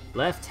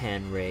 Left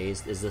hand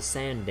raised is the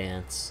sand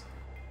dance,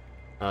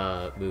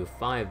 move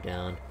 5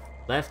 down.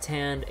 Left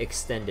hand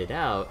extended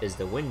out is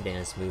the wind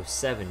dance, move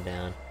 7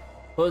 down.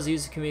 Pose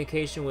use of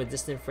communication with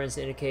distant friends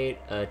to indicate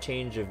a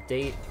change of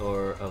date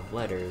or of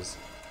letters.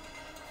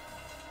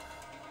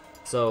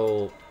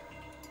 So,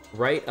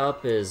 right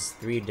up is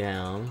 3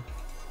 down,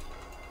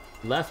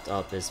 left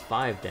up is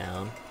 5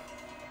 down,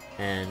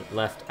 and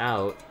left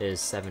out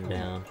is 7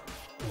 down.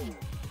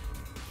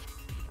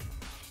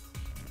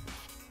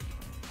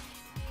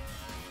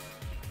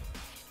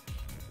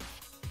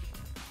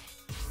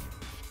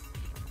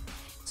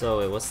 So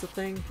wait, what's the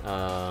thing?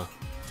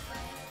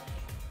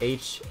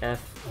 H,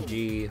 F,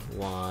 G,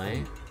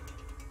 Y.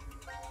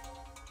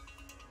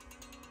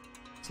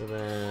 So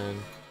then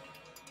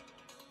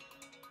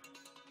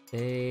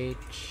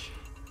H,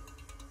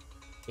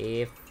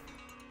 F,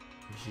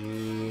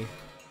 G,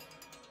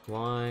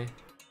 Y.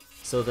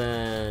 So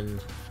then,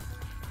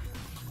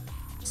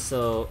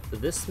 so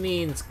this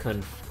means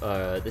confirm.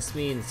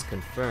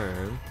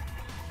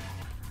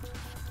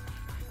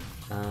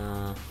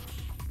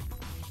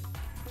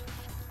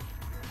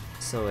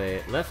 So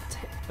wait,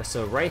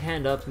 so right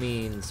hand up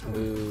means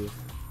move.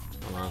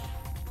 Hold on.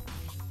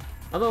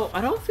 Although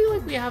I don't feel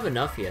like we have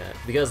enough yet,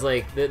 because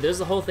like there's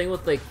the whole thing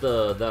with like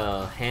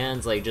the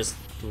hands like just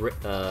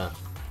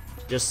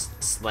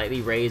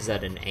slightly raised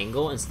at an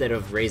angle instead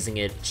of raising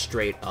it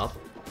straight up.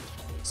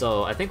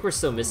 So I think we're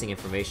still missing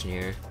information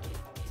here.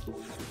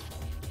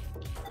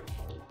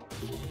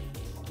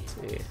 Let's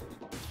see.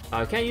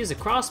 I can't use a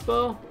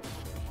crossbow.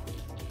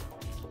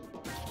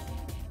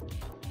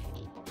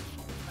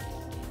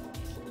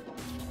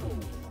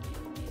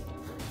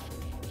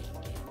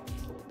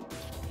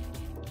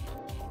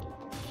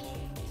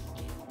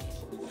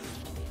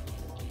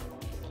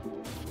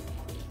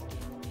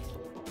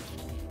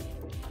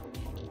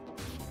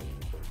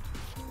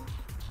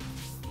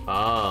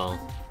 Oh.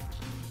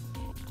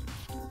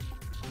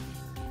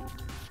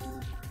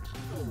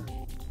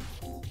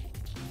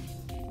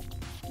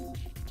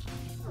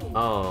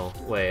 Oh,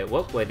 wait,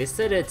 what? Wait, they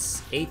said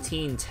it's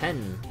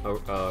 1810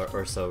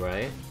 or so,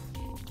 right?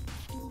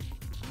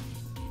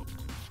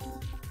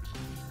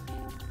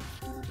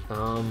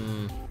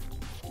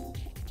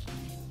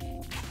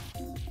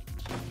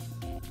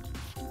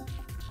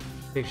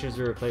 Pictures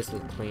were replaced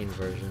with plain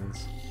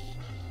versions.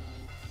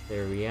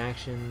 Their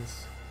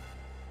reactions.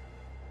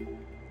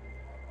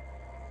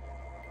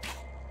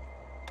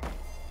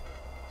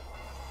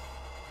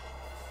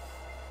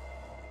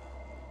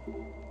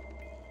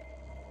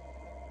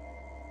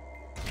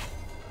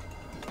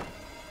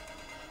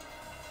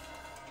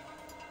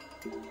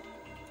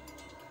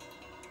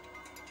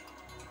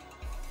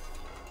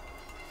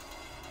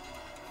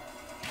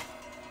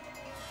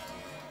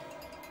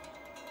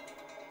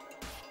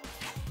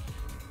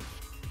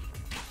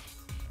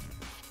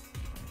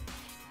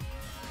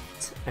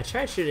 I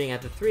tried shooting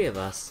at the 3 of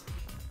us.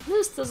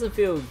 This doesn't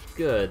feel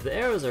good. The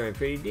arrows are in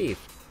pretty deep.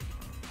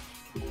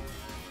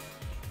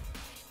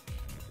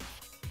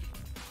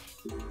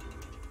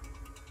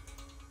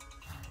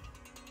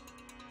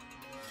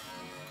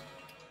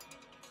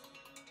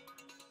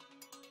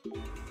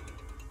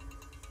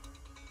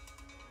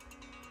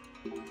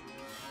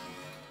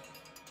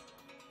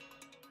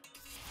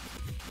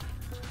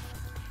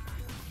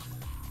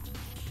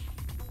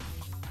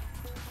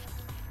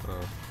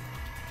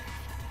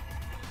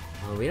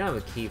 Oh, we don't have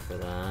a key for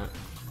that.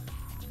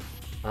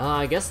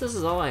 I guess this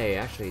is all I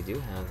actually do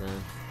have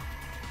then.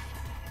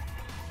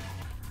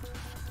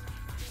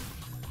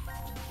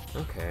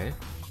 Okay.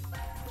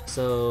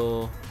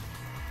 So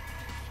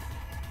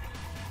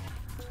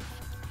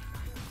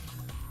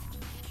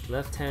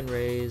left hand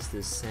raised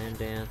is sand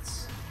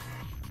dance.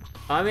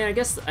 I mean, I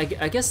guess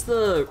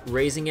the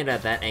raising it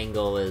at that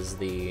angle is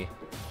the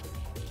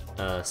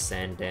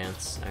sand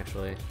dance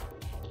actually.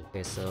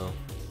 Okay, so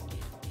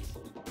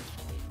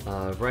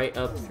right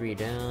up 3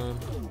 down.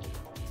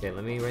 Okay,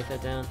 let me write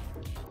that down.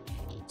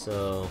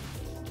 So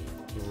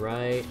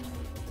right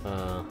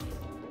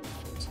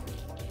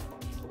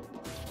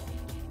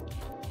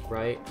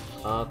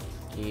up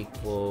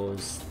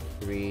equals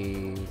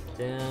 3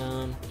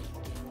 down.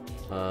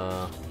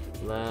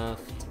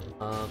 Left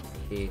up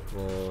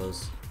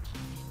equals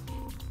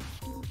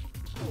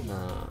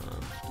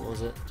what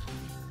was it?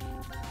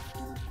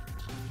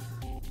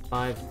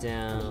 5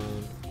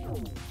 down.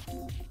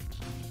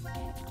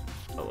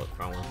 Oh, what,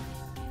 wrong one.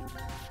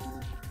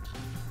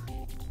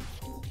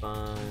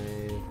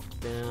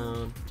 5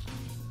 down.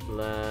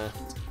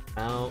 Left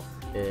out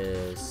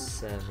is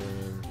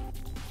 7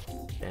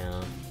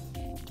 down.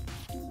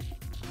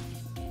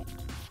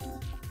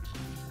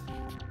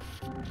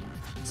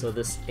 So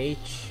this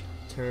H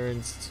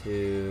turns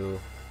to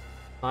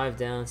 5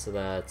 down, so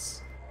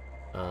that's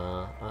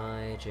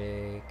I,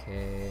 J,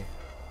 K,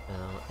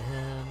 L,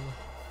 M,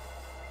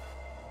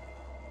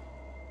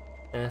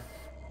 F.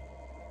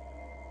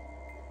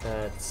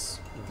 That's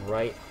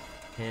right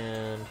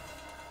hand,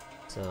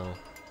 so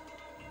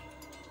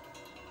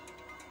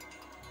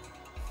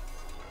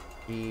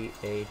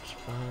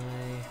G-H-I.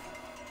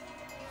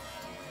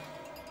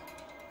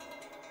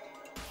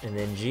 And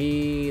then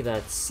G,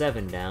 that's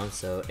 7 down,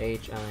 so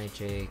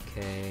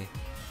H-I-J-K,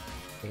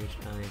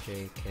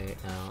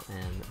 H-I-J-K-L-M-N.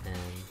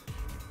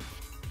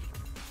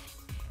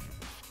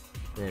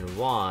 Then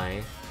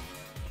Y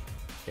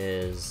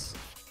is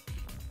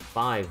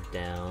 5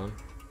 down,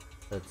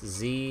 that's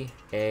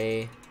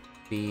Z-A-B-C-D.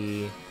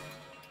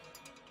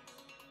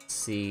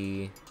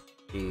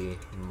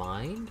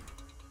 Mind?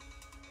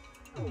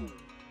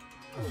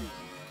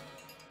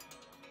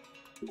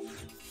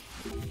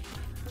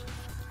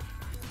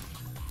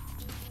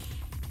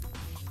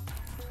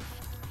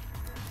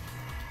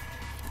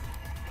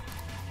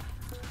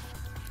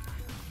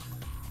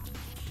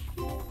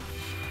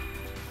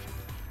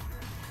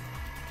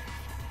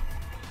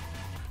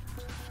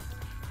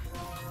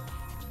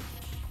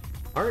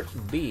 Part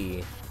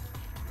B.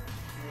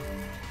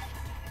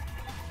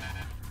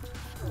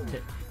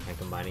 Can't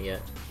combine it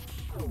yet.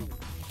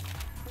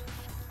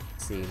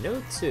 Let's see,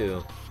 Note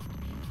 2.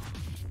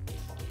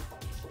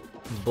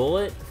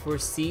 Bullet for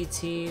C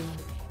team,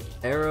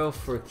 arrow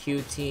for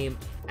Q team,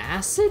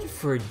 acid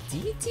for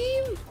D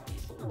team?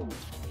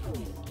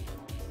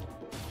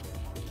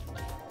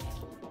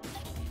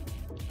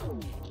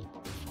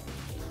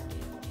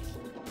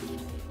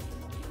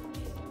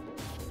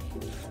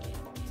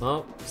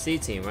 Well, C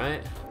team,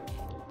 right?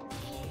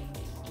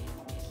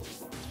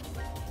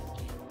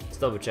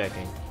 Just double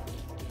checking.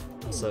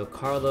 So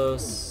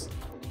Carlos,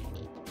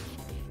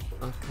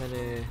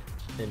 Akane,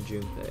 and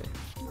Junpei.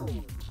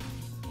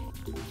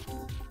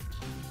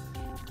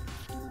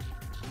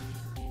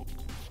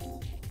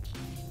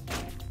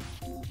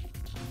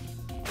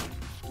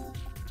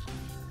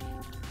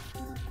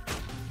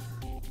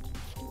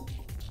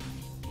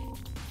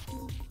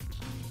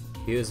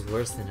 He was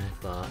worse than I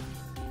thought.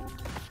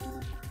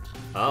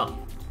 Oh.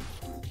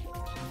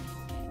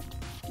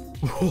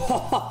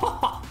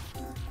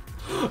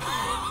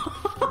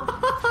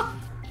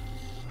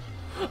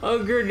 A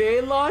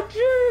grenade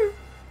launcher?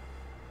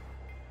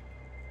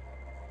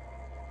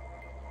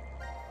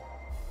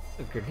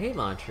 A grenade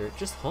launcher?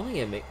 Just holding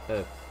it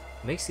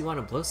makes you want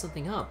to blow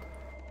something up.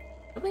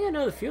 I think I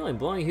know the feeling.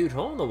 Blowing a huge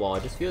hole in the wall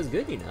just feels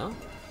good, you know?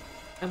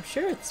 I'm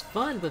sure it's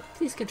fun, but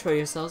please control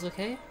yourselves,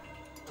 okay?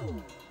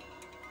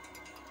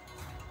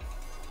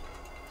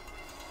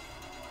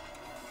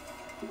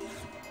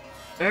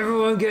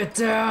 Everyone get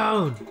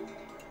down!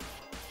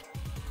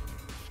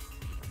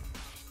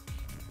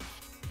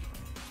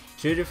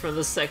 Shoot it from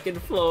the 2nd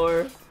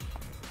floor.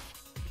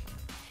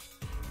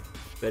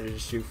 Better to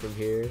shoot from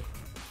here.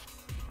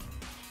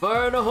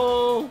 Fire in a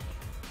hole!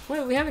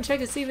 Wait, we haven't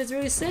checked to see if it's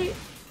really safe.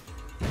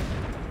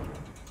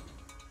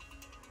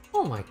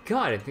 Oh my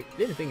god, I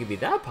didn't think it'd be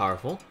that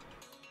powerful.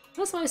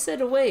 That's why I said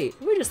to wait.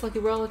 We're just lucky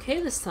we're all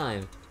okay this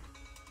time.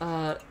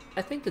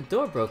 I think the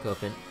door broke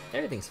open.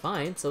 Everything's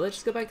fine, so let's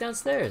just go back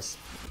downstairs.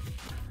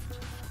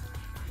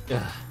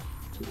 Ugh.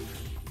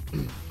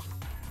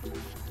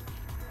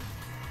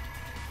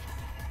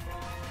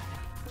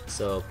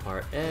 So,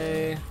 part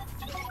A.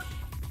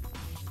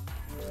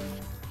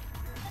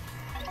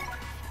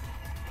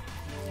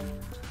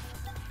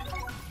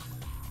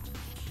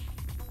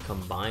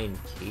 Combined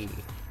key.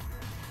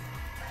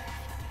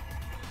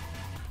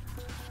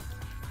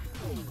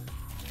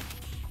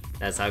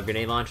 That's how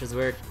grenade launchers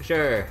work?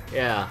 Sure,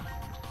 yeah.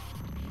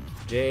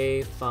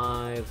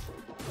 J5,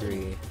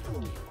 3.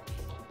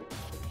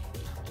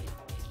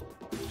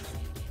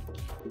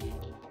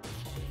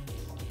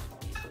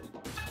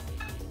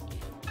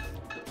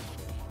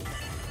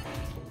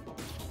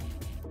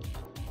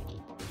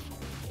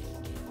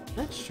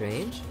 That's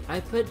strange.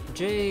 I put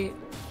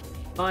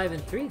J5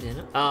 and 3,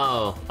 didn't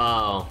I?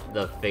 Oh,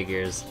 the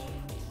figures.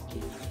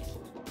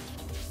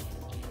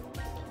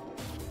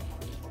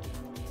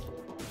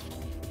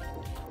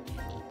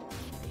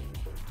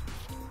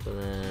 So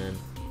then,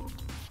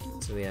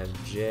 so we have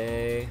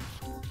J,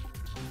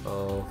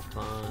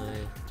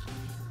 O5.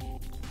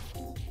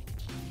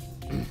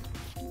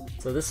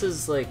 So this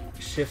is like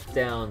shift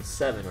down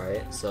 7,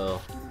 right?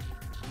 So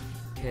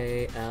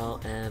K, L,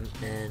 M,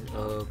 N,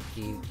 O,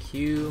 P,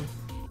 Q.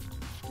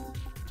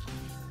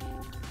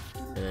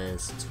 And then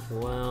it's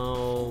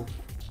 12,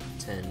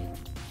 10.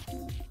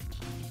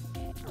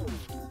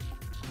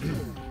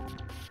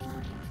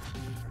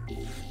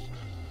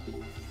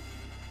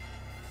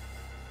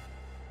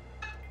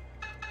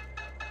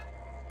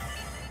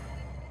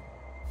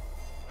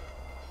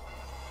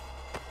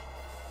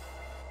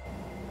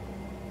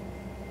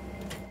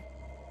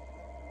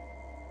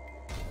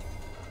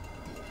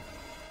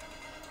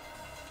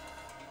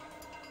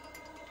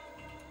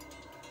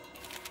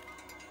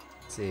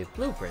 Let's see,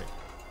 blueprint.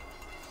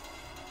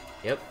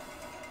 Yep.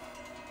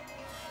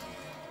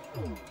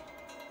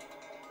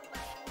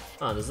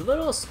 Oh, there's a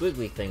little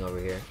squiggly thing over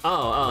here.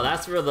 Oh,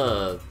 that's for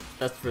the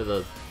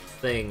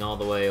thing all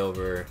the way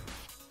over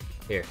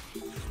here.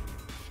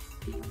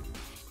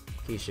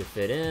 Key should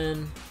fit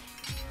in.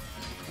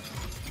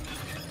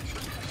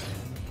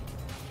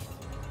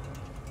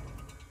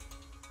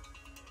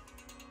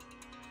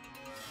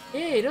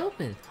 Yay, it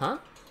opened, huh?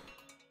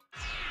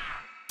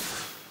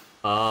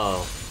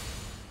 Oh.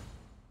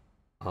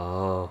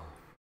 Oh.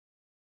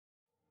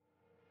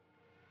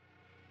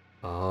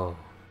 Oh.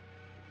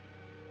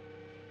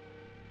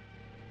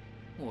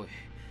 おい、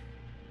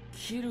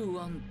キル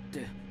ワンっ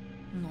て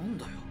なん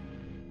だよ。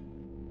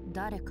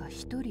誰か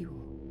一人を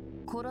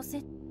殺せ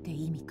って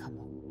意味か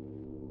も。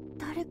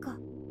誰か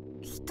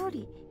一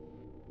人。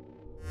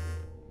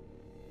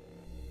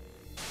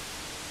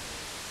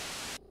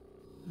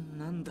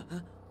なんだ？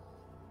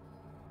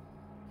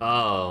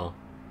 Oh.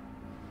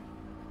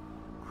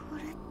 こ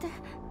れって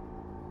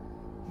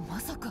ま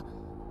さか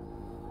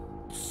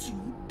純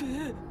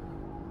平。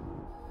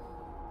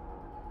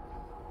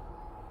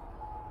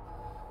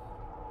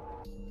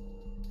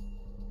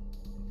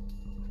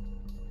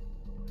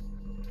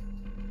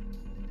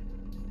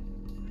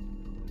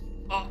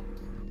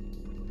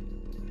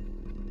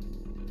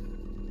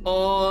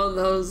Oh,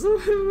 that was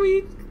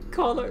we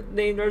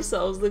named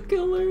ourselves the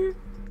killer.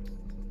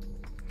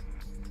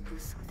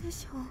 嘘で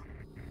しょ。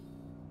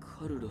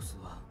カルロス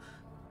は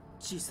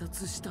自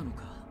殺したの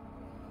か。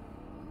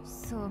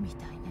そうみ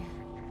たいね。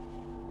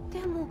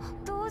でも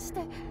どうし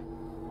て？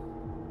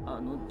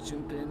あの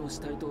純平の死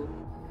体と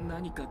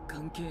何か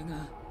関係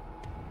が。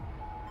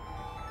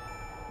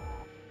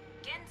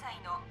現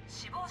在の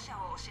死亡者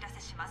をお知ら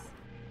せします。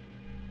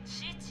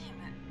 C チー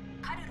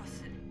ムカルロ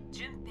ス、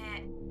純平。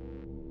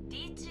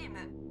 D チーム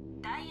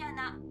ダイア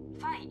ナ、フ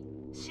ァイ、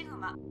シグ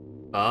マ。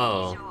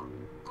 Oh. 以上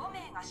5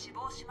名が死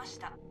亡しまし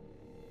た。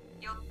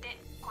よっ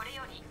てこれ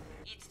より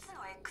5つ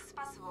の X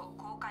パスを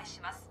公開し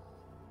ます。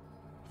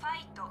ファ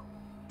イト、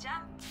ジ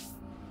ャンプ。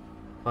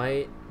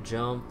 Fight,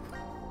 jump.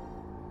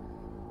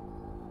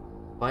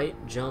 Fight,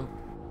 jump,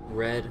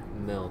 red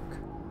milk.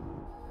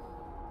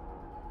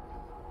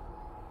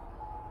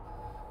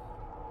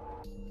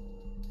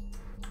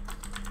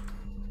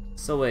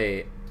 So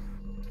wait.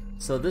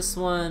 So this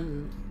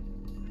one...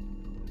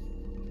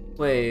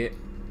 Wait,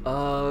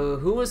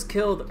 who was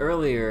killed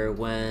earlier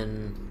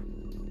when...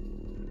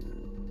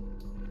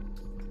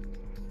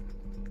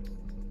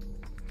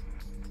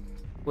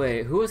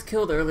 Wait, who was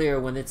killed earlier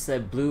when it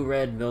said blue,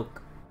 red,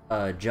 milk,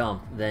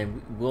 jump?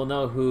 Then we'll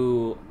know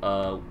who,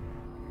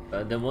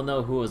 then we'll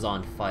know who was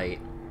on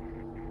fight.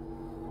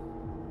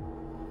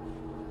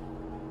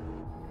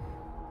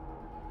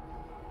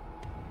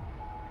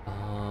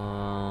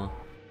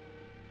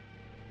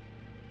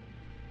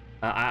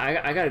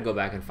 I gotta go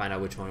back and find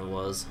out which one it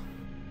was.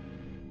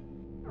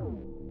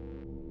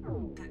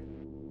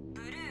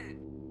 ブル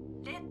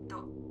ー、レッ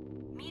ド、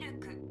ミル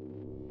ク。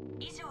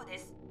以上で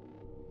す。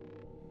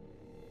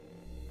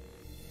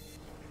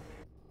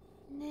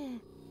ねえ、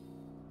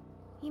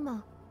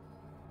今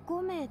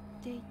5名っ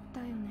て言った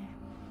よね。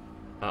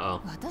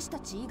Uh-oh. 私た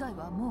ち以外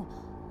はも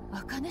う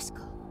茜し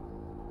か。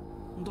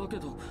だけ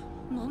ど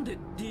なんで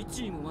D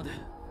チームまで。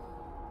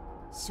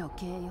処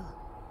刑よ。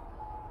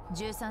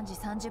13時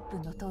30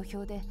分の投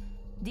票で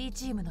D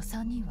チームの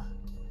3人は。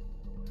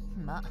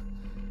まあ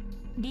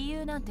理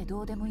由なんて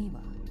どうでもいい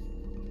わ。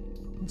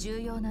重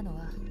要なの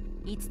は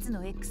5つ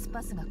の X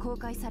パスが公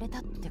開された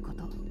ってこ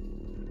と。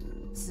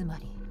つま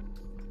り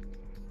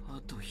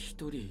あと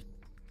一人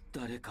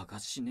誰かが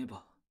死ね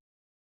ば。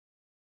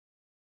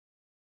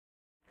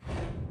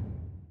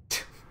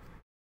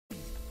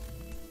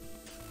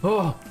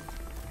Oh!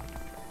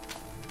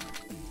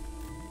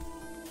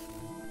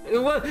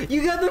 What?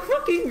 You got the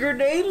fucking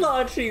grenade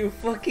launcher, you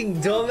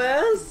fucking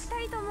dumbass!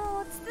 2人と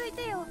も落ち着い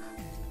てよ。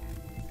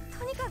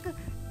とにかく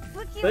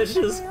武器を Let's 捨て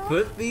よ just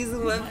put these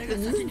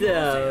weapons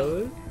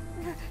down.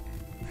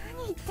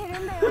 何言って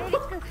るんだよ、エリッ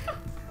ク。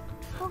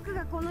僕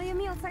がこの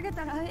弓を下げ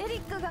たらエリ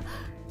ックが。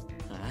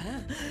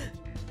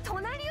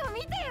隣を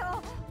見て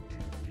よ。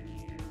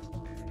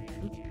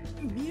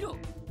見ろ。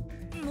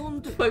な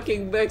んで。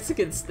 Fucking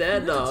Mexican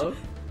standoff.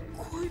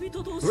 恋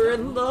人同士。 We're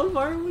in love,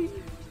 aren't we?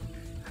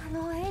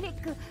 エリッ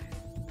ク、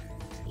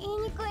言い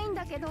にくいん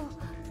だけど、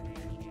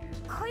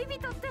恋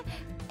人って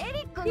エリ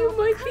ックの You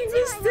might be 勘違いなん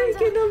じ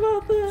ゃ。 mistaken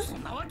about that. そ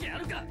んなわけあ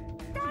るか。だっ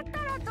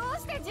たらどう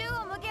して銃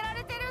を向けら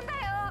れてるんだ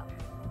よ。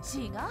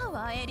違う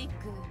わ、エリック。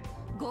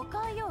誤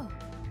解よ。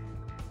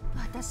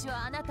私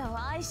はあなたを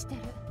愛して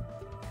る。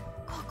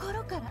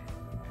心から。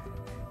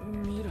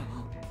ミラ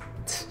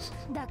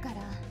だから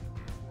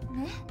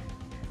ね、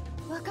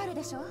わかる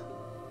でしょ。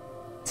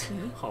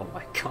 Oh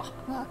my god.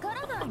 わか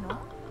らないの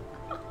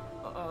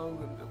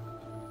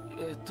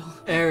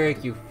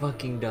？Eric, you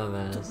fucking どう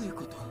dumbass. いう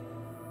こと。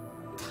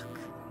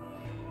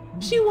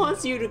 She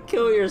wants you to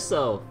kill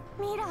yourself.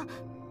 ミラ、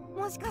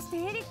もしかして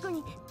エリック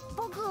に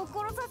僕を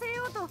殺させ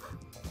ようと。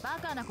バ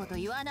カなこと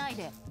言わない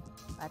で。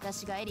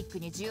私がエリック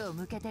に銃を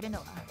向けてるの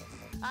は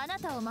あな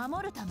たを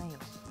守るためよ。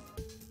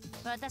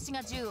私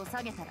が銃を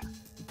下げたら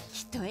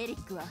きっとエリ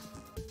ックは。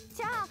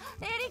じゃあ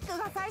エリック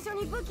が最初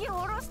に武器を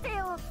下ろして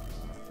よ。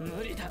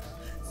無理だ。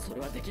そ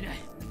れはできない。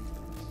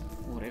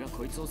俺が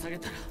こいつを下げ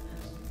たら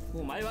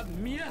お前は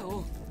ミラ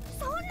を。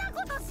そんな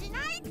ことしな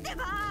いって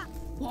ば。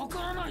わ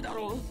からないだ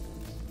ろ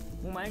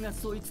う。お前が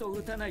そいつを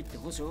撃たないって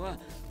保証は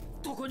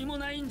どこにも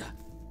ないんだ。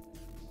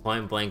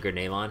 Point blank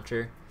grenade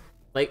launcher.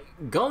 Like,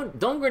 don't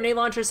grenade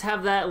launchers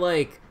have that,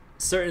 like,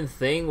 certain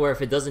thing where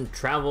if it doesn't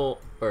travel,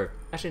 or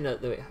actually no,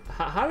 wait,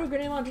 how do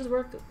grenade launchers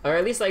work? Or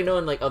at least I know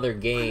in like other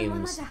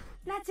games,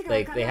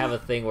 like they have a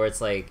thing where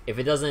it's like if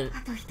it doesn't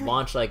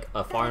launch like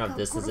a far enough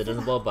distance, it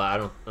doesn't blow.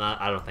 But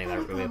I don't think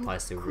that really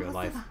applies to real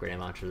life grenade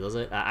launchers, does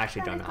it? I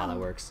actually don't know how that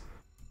works.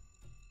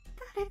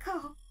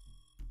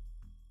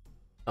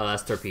 Oh,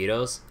 that's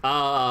torpedoes.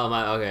 Oh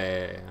my.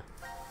 Okay.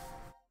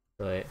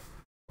 Yeah. Wait,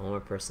 one more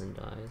person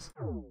dies.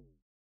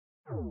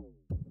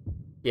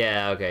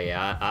 Yeah. Okay.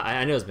 Yeah.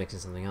 I knew I was mixing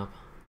something up.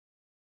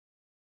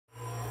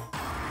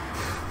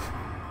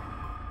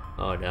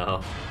 Oh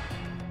no.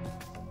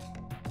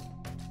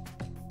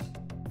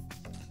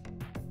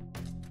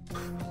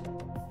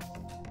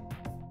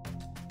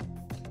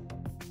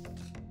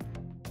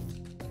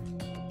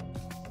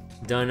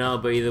 Don't know,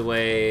 but either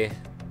way,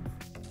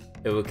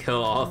 it would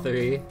kill all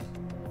three.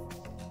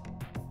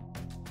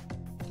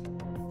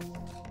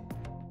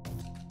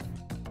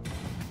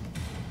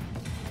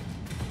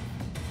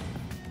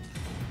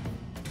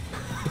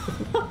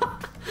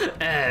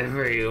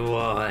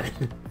 Everyone.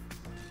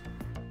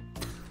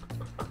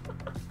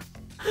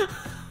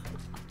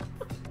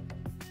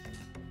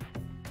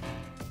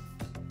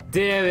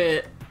 Damn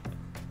it.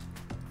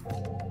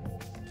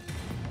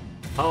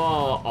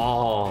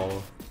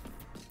 Oh.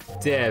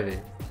 Damn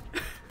it.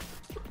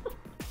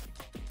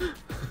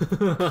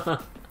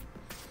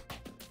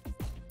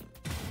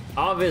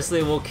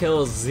 Obviously we'll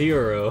kill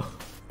Zero.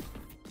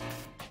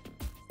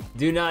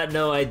 Do not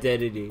know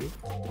identity.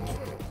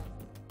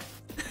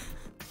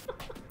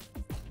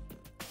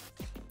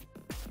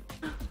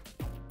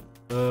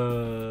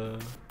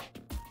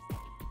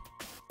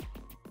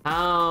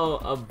 How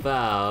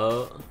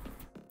about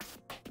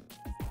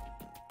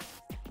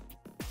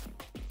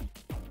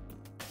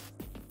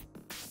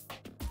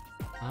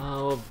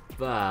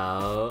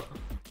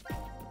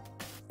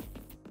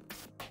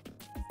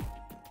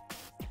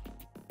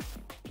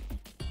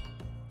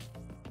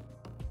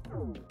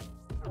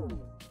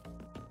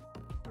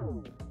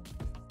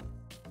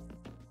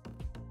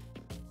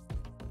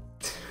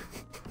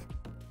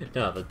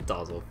no, the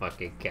dolls will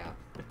fucking cap.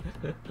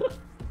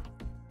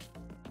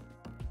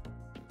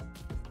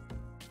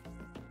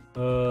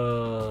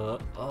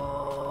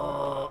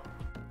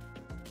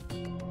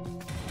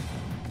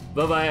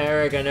 Bye-bye,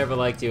 Eric. I never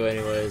liked you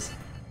anyways.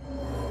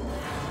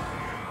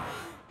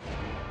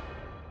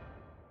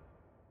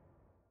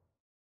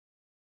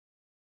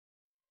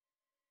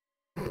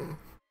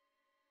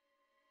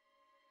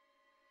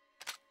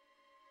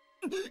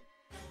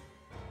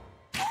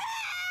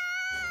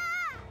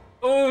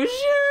 Oh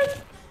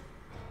shit!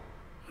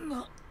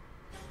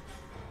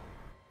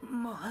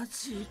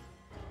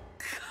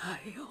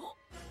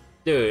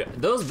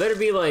 Dude, those better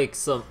be like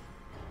some.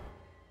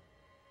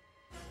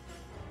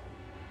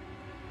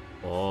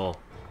 Oh.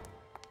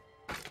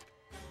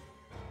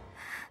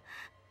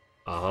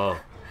 Oh.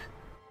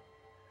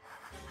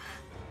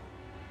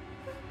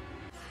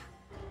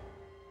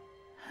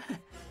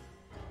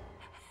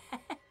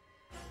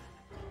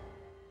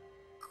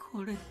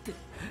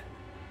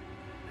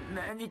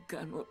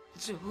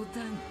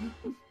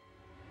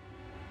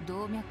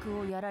動脈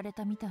をやられ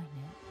たみたいね。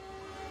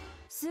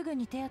すぐ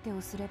に手当てを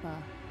すれば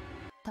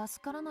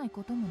助からない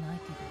こともない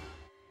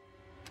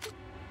けど。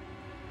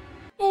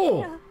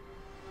おう。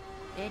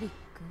エリック、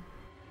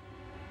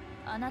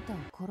あなたを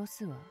殺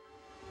すわ。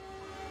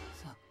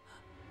そっ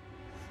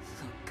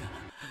か。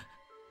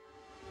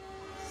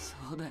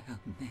そうだよ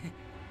ね。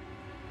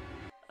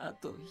あ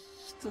と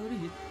一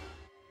人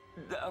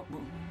だも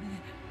んね。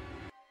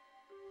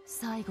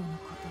最後の言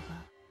葉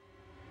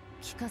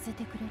聞かせ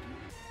てくれる？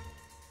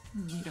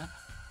ミラ、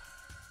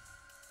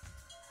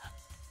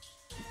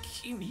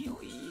君を許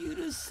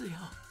すよ。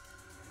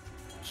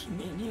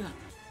君には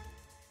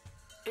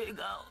笑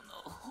顔の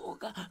方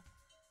が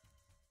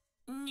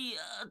似合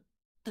っ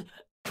て。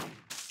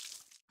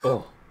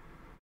お。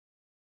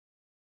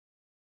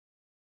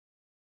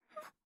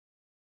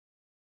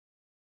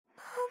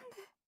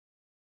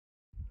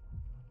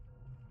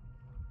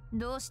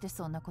どうして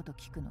そんなこと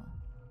聞くの？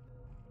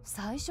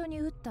最初に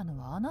撃ったの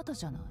はあなた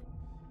じゃない。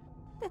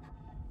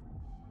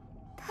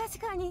確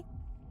かに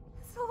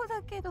そうだ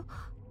けど、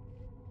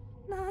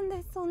なん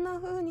でそんな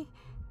風に。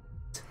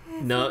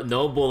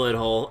No bullet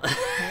hole. プレ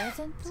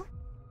ゼント？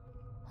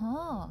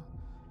はあ、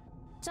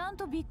ちゃん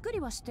とびっくり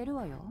はしてる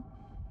わよ。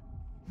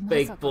ま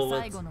さか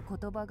最後の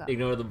言葉が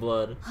Ignore the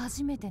blood.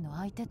 初めての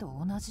相手と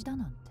同じだ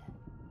なんて。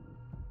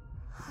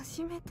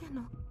初めて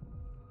の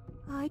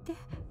相手？違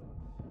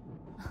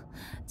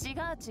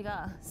う、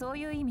そう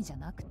いう意味じゃ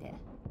なくて、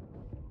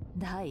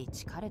第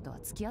一彼とは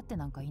付き合って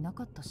なんかいな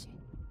かったし。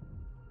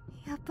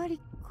やっぱり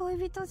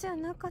恋人じゃ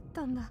なかっ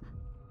たんだ。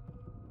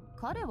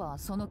彼は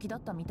その気だ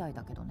ったみたい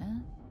だけど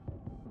ね。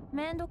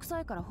めんどくさ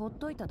いからほっ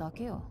といただ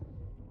けよ。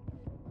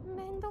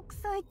めんどく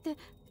さいって、エリッ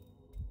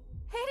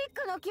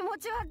クの気持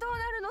ちはどう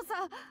なるの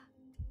さ。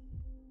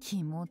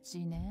気持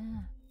ち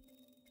ね。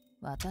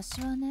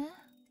私はね、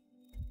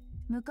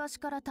昔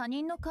から他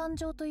人の感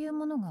情という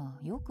ものが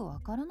よくわ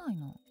からない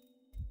の。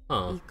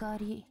怒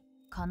り、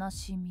悲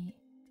しみ、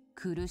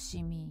苦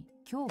しみ、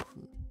恐怖。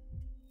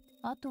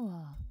あと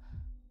は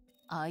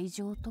愛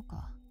情と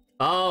か。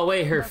 Oh,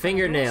 wait, her エリ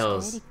fingernails.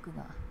 ック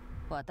が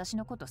私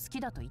のこと好き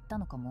だと言った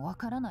のかもわ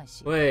からない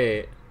し。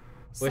 Wait,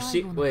 was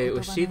最 she 後の言葉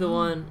was she the の意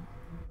one? 味も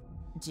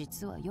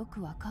実はよく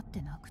分かっ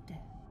てなくて。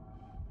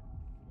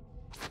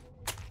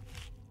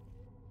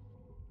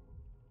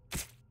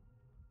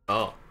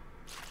Oh.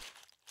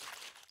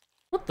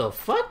 What the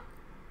fuck?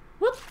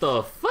 What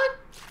the fuck?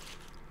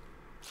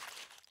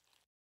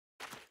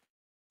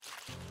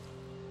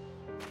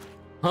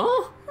 Huh?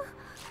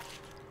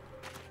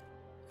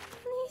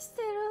 何し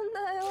てるん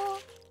だよ。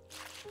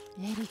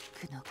エリ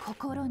ックの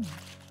心に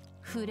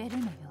触れる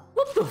のよ。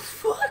 What the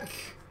fuck?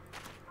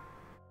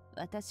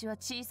 私は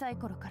小さい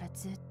頃から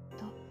ずっ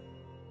と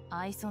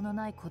愛想の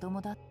ない子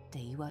供だって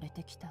言われ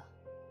てきた。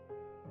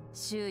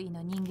周囲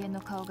の人間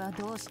の顔が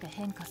どうして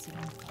変化する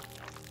のか、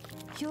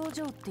表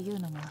情っていう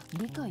のが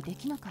理解で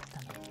きなかっ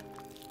たの。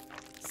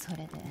そ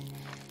れで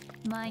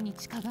毎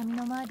日鏡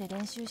の前で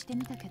練習して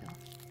みたけど、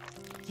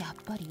やっ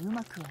ぱりう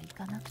まくはい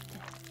かなくて。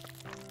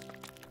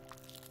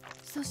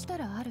そした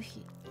らある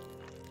日、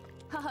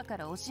母か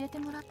ら教えて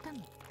もらったの。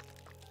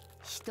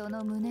人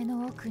の胸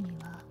の奥に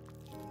は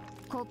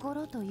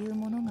心という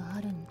ものが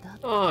あるんだ。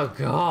 Oh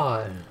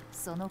god.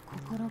 その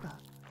心が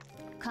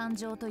感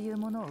情という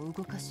ものを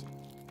動かし、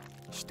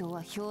人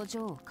は表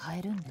情を変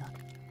えるんだっ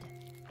て。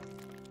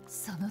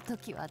その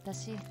時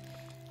私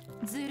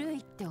ずるい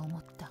って思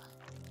った。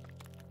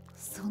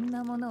そん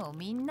なものを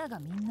みんなが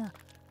みんな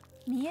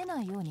見え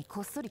ないように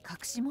こっそり隠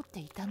し持って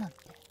いたなんて。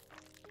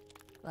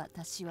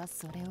私は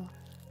それを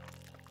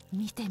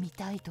見てみ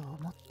たいと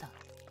思った。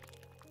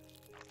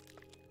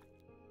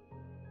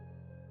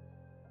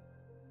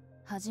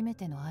初め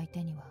ての相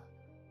手には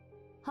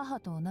母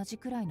と同じ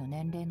くらいの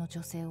年齢の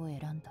女性を選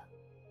んだ。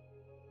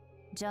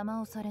邪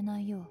魔をされな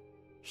いよう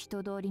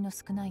人通りの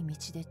少ない道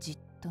でじっ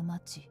と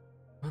待ち、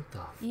 What the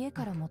fuck? 家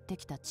から持って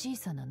きた小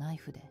さなナイ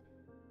フで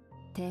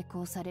抵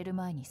抗される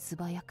前に素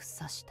早く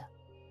刺した。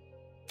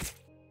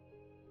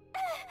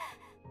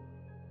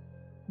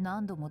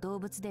何度も動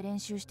物で練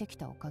習してき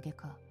たおかげ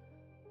か、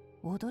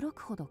驚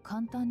くほど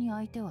簡単に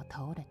相手は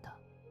倒れた。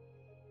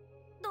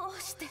ど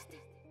うして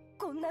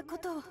こんなこ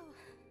とを。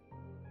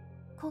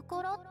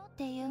心っ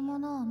ていうも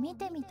のを見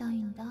てみた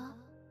いんだ。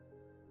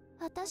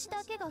私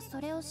だけが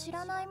それを知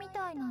らないみ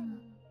たいなの。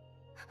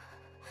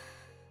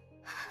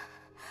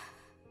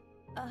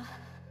あ、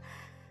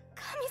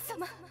神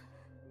様。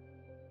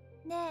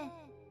ね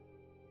え、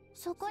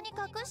そこに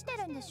隠して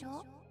るんでし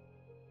ょ。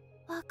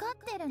分かっ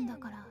てるんだ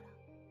から、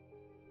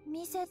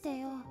見せて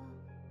よ、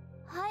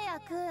早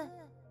く。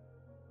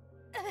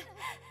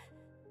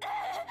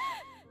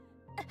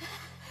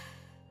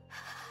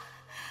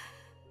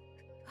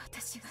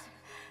私は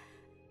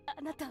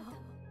あなたを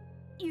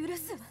許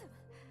すわ。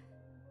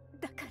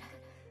だから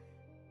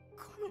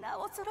こんな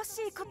恐ろし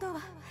いことはも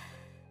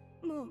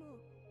う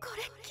こ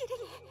れっきり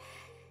に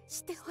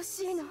してほ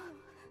しいの。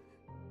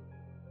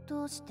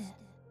どうして？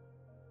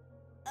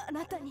あ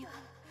なたには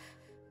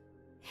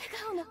笑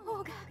顔の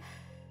方が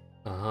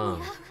Uh-huh.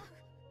 似合う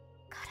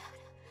か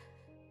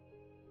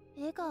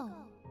ら。笑顔？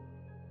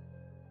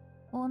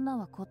女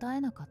は答え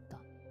なかった。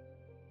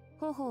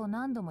頬を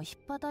何度も引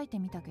っ叩いて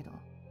みたけど、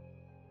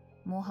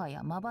もは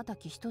や瞬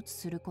き一つ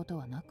すること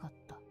はなかっ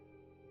た。は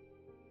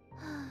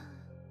あ、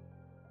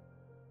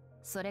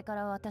それか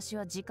ら私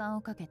は時間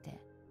をかけて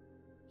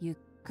ゆっ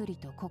くり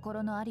と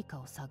心の在り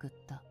かを探っ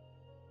た。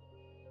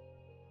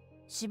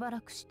しばら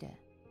くして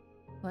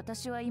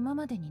私は今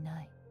までに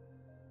ない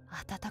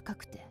温か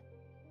くて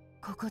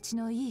心地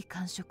のいい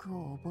感触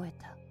を覚え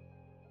た。やっ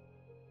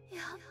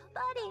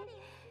ぱり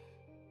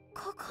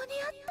ここに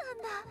あったん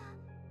だ。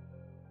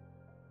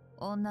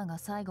女が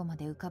最後ま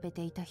で浮かべ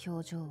ていた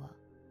表情は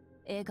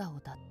笑顔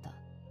だった。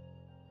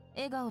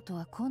笑顔と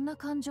はこんな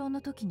感情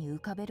の時に浮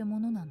かべるも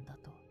のなんだ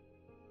と、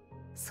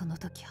その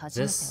時初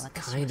めて This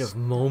私は kind 知っ of た。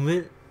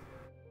 moment?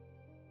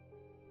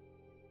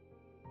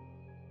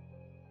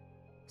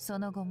 そ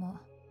の後も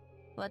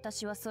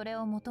私はそれ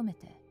を求め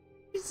て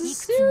He's い a く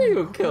つも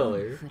の serial 心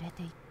に killer. 触れ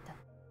ていった。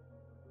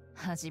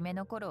初め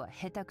の頃は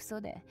下手く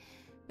そで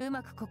う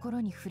まく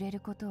心に触れる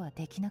ことは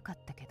できなかっ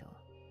たけど、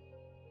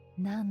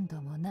何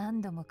度も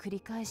何度も繰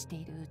り返して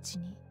いるうち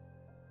に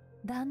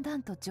だんだ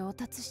んと上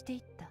達してい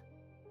った。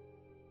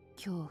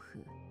恐怖、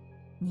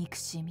憎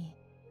しみ、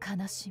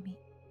悲しみ、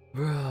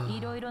 Bro.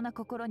 いろいろな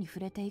心に触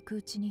れていく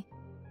うちに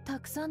た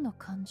くさんの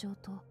感情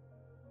と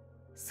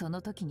そ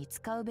の時に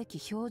使うべ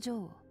き表情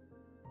を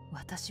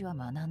私は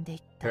学んでい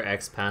った。 Her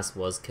ex-pass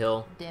was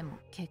kill. でも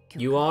結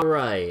You 局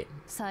alright?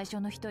 最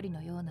初の一人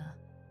のような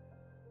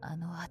あ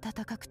の温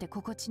かくて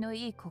心地の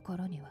いい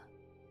心には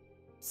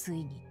つ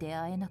いに出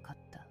会えなかっ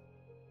た。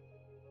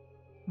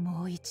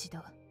もう一度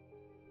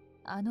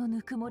あの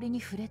ぬくもり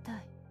に触れた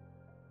い。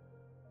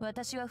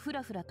私はふ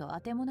らふらと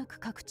あてもなく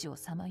各地を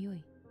さまよ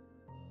い、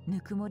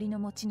ぬくもりの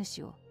持ち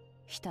主を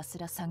ひたす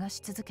ら探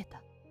し続け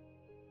た。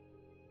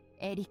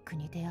エリック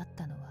に出会っ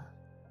たのは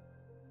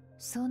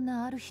そん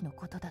なある日の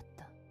ことだっ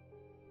た。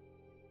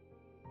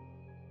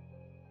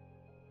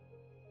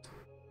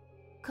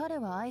彼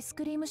はアイス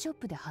クリームショッ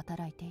プで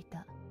働いてい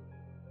た。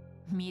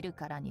見る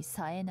からに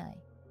冴えない、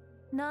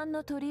何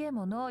の取り柄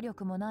も能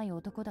力もない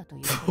男だとい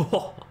う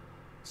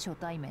初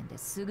対面で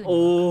すぐに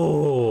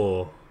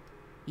おー、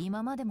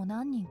今までも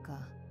何人か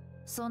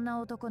そんな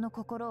男の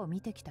心を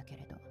見てきたけ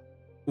れど、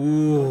お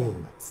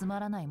ー、つま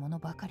らないもの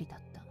ばかりだっ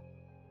た。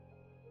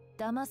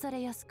騙さ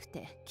れやすく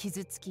て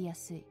傷つきや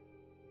すい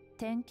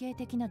典型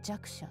的な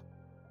弱者、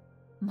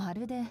ま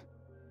るで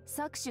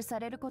搾取さ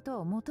れるこ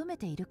とを求め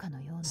ているかの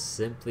ような。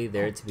 simply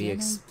there to be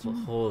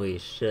holy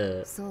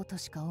shit. そうと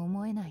しか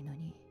思えないの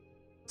に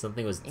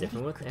Something was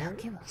different with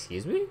Eric?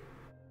 Excuse me?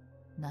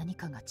 何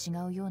かが違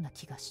うような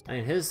気がした。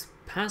 I mean, his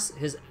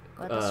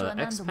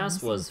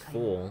ex-pass was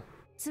full.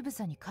 つぶ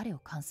さに彼を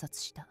観察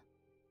した。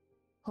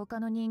他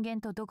の人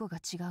間とどこが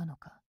違うの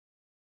か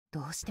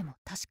どうしても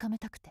確かめ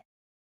たくて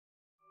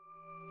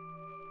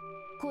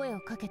声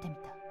をかけてみ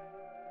た。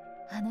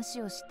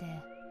話をして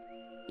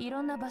い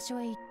ろんな場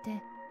所へ行っ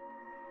て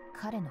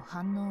彼の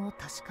反応を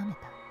確かめた。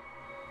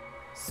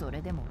そ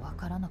れでもわ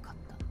からなかっ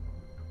た。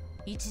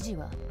一時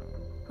は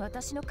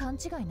私の勘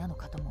違いなの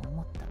かとも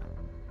思った。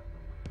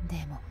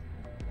でも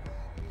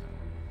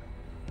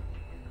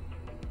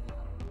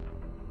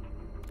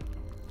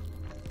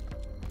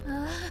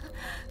ああ、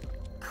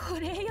こ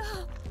れよ、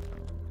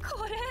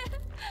こ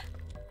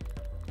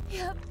れ。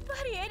やっ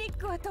ぱりエリッ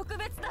クは特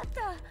別だっ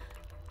た。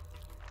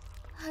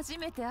初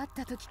めて会っ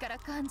た時から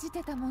感じ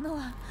てたもの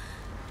は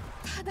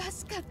正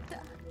しかっ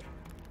た。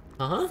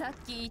さっ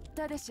き言っ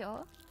たでし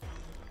ょ、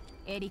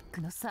エリッ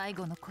クの最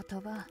後の言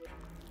葉、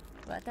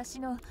私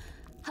の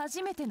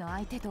初めての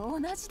相手と同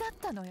じだっ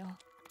たのよ。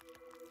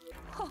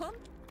ほんと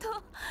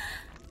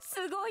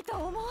すごいと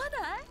思わ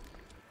ない？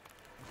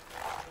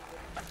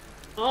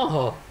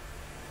あ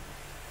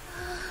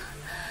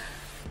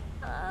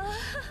あ、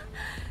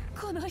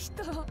この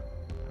人本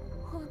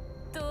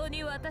当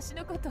に私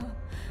のこと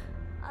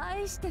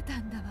愛してた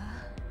んだわ。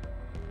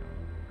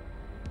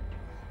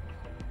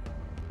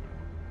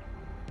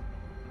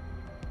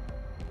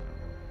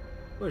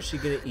Was she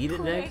gonna eat it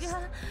これ next?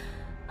 が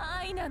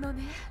愛なの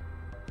ね。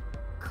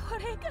こ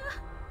れが。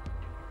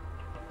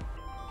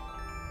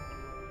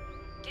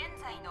現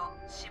在の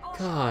死亡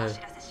者をお知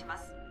らせしま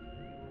す。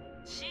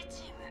 C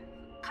チーム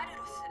カル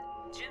ロス、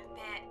順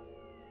平、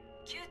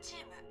Q チ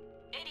ーム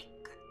エリ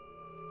ック、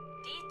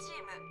 D チ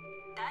ーム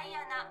ダイ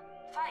アナ、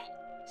ファイ、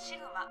シ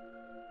グマ、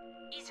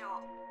以上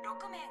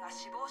6名が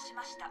死亡し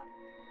ました。よ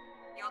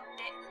っ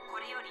てこ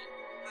れより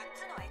6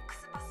つの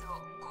X パスを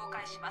公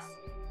開します。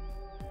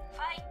フ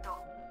ァイト、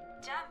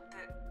ジャン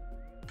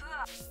プ、プ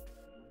ア。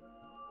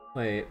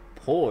 Wait,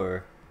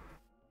 poor?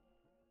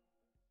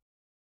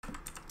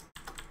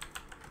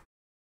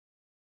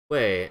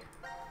 Wait.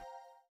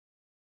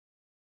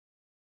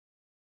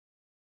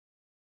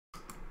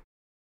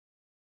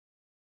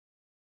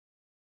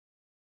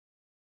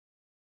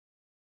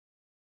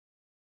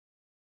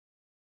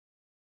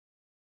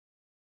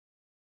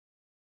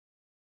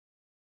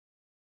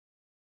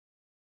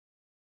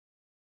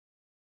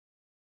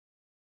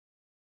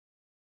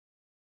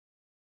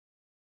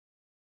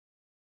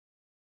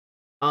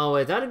 Oh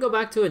wait, did I go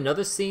back to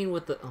another scene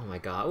with the— oh my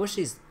god, I wish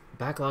these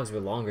backlogs were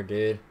longer,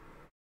 dude.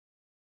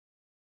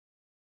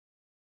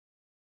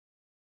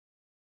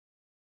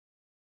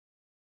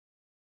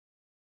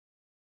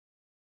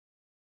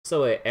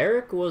 So wait,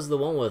 Eric was the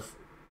one with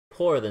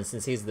poor then,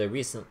 since he's the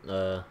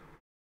recently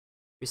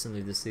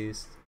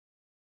deceased.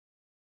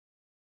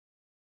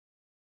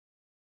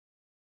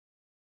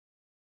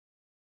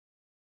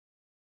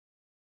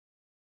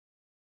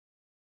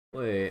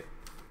 Wait.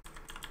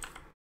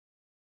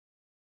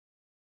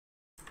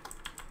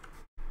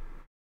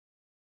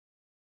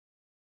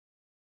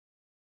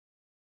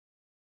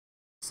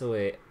 So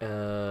wait,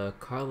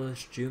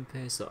 Carlos,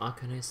 Junpei, so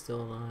Akane's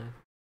still alive.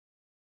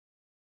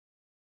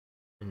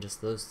 And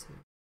just those two.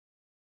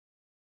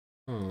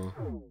 Hmm. ブ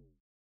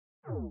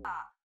ルー、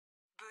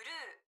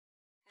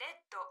レッ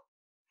ド、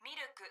ミル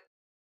ク、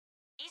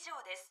以上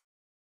です。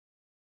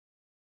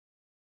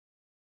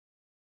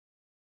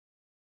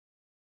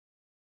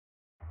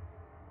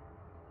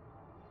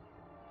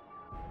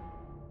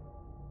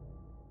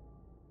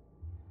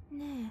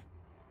ね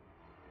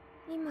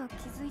え、今気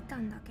づいた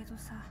んだけど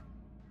さ、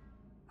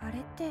あれ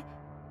って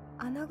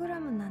アナグラ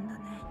ムなんだ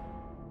ね。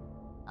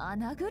ア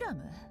ナグラ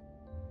ム？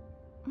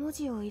文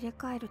字を入れ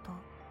替えると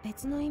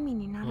別の意味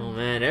になる。Oh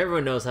man,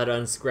 everyone knows how to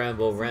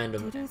unscramble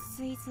random. The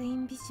truth is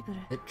invisible.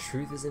 The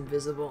truth is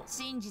invisible.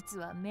 真実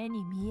は目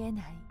に見え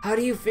ない。How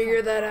do you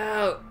figure that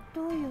out?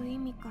 どういう意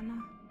味かな。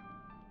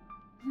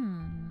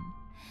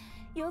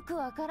よく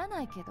わから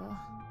ないけど、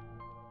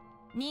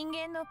人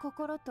間の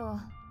心と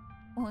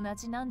同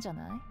じなんじゃ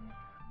な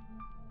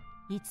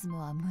い？いつも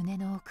は胸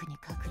の奥に隠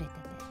れてて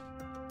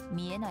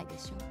見えないで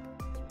しょ。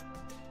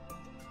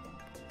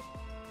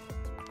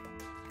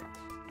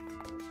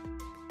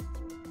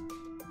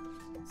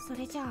そ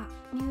れじゃあ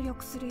入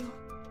力するよ。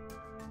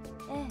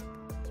え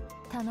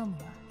え、頼むわ。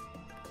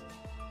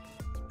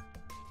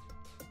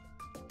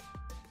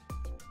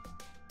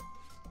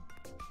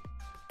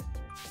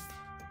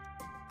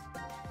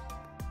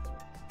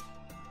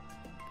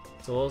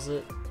So what was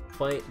it?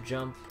 Fight,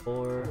 jump,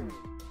 or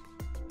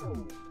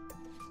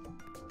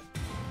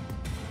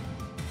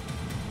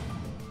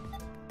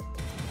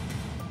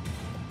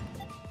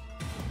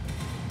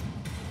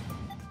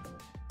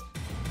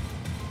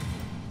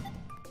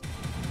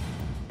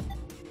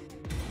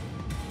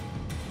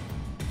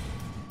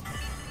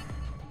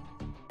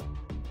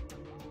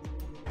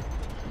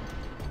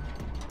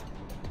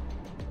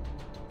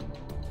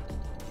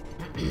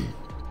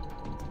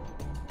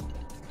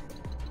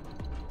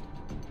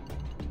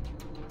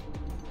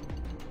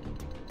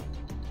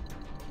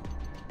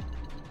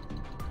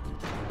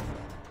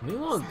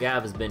Meanwhile,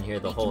 Gab's been here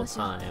the whole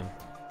time.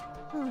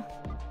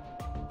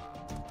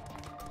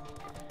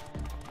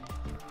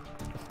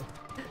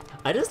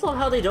 I just love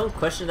how they don't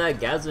question that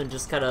Gab's been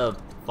just kind of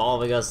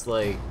following us,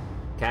 like,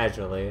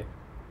 casually.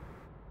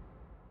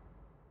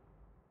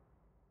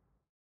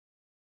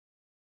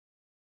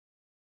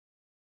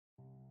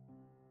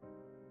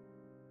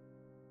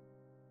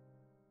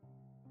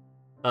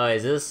 Oh,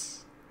 is this?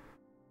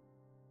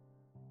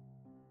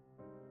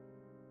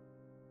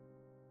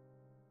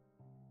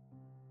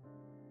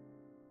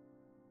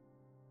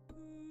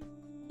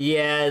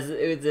 Yes,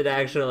 it's an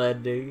actual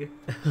ending.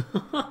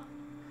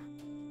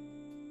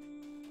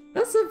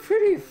 That's a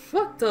pretty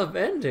fucked up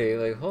ending,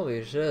 like,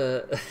 holy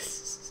shit.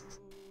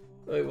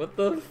 Like, what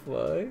the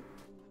fuck?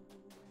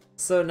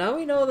 So now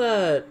we know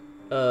that,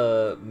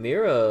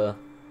 Mira,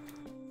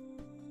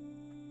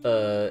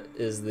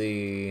 is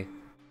the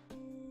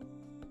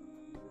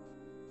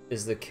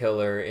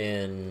killer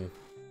in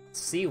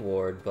Sea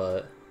Ward,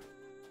 but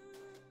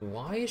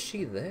why is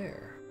she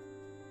there?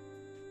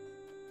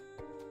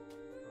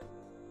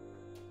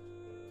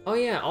 Oh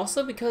yeah,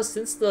 also because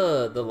since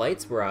the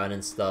lights were on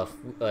and stuff,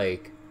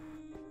 like,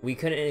 we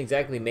couldn't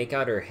exactly make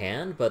out her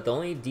hand, but the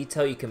only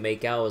detail you can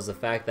make out was the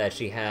fact that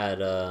she had,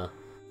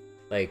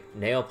 like,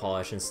 nail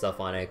polish and stuff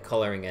on it,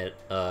 coloring it,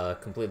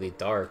 completely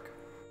dark.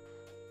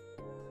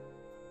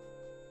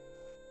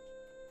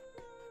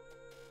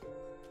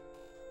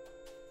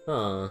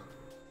 Huh.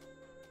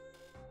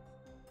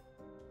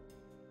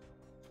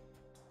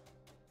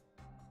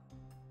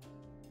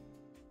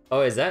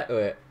 Oh, is that?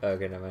 Wait,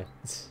 okay, never mind.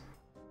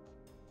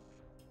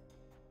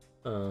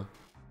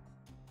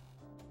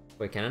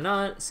 Wait, can I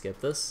not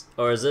skip this?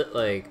 Or is it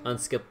like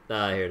unskip?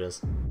 Ah, here it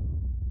is.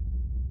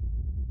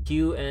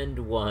 Q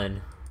and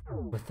 1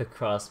 with the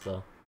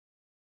crossbow.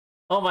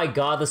 Oh my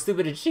god, the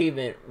stupid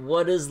achievement.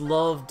 What is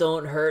love?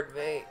 Don't hurt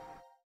me.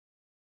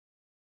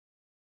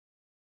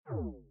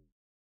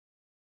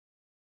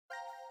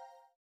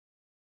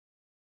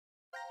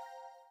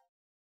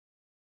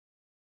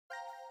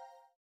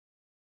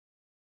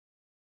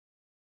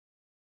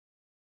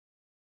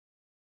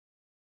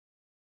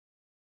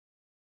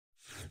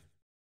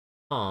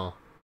 Huh.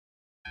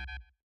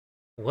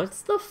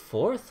 What's the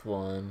fourth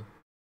one?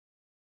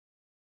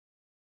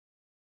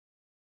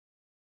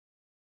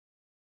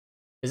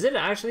 Is it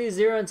actually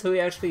 0 until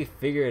we actually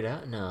figure it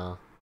out? No.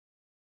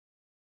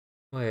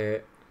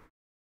 Wait.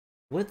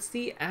 What's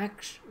the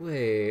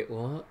wait,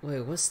 what?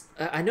 Wait, what's...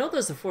 I know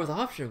there's a fourth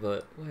option,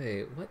 but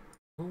wait, what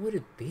would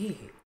it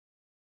be?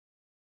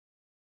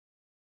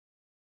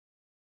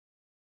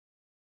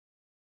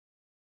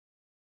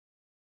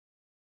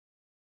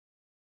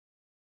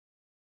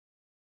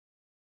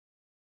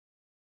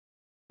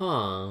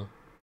 Huh.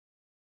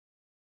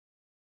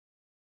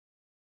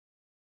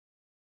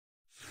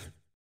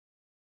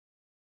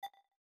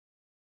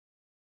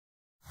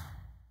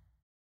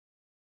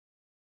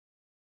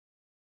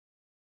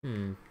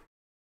 Hmm.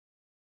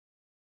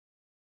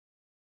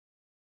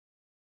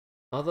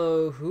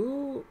 Although,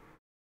 who...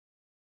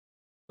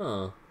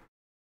 Huh.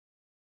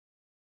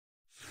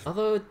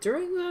 Although,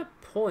 during that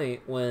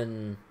point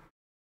when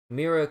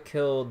Mira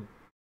killed...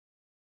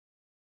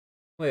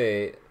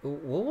 Wait,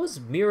 what was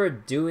Mira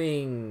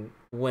doing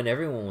when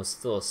everyone was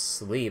still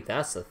asleep?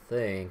 That's the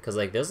thing, because,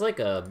 like, there's, like,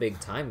 a big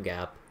time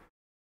gap.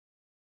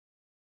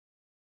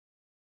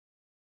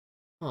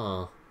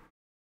 Huh.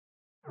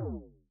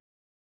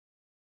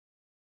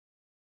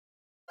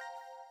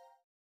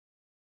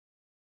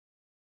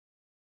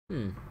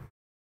 Hmm.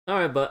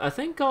 Alright, but I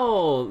think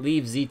I'll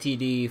leave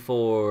ZTD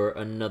for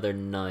another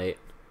night.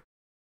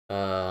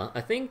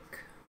 I think...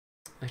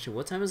 Actually,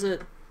 what time is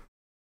it?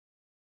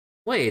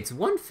 Wait, it's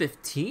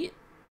 1:15?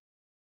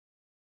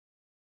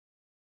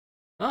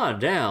 Oh,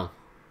 damn.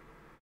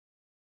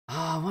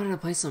 I wanted to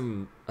play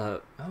some, I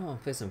want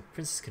to play some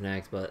Princess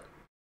Connect, but...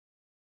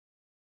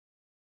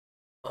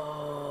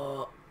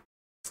 Oh...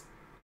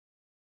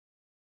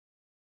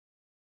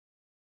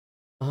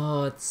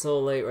 Oh, it's so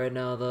late right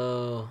now,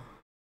 though.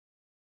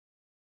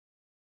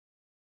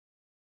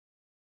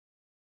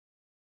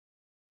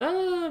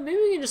 Maybe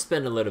we can just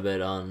spend a little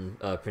bit on,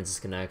 Princess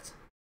Connect.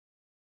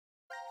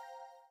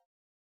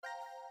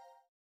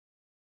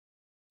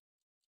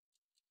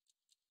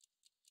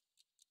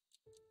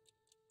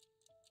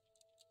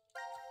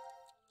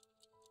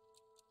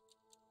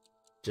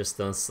 Just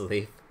don't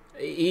sleep.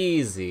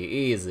 Easy,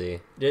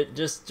 easy.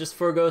 Just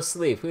forgo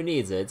sleep. Who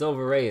needs it? It's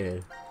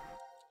overrated.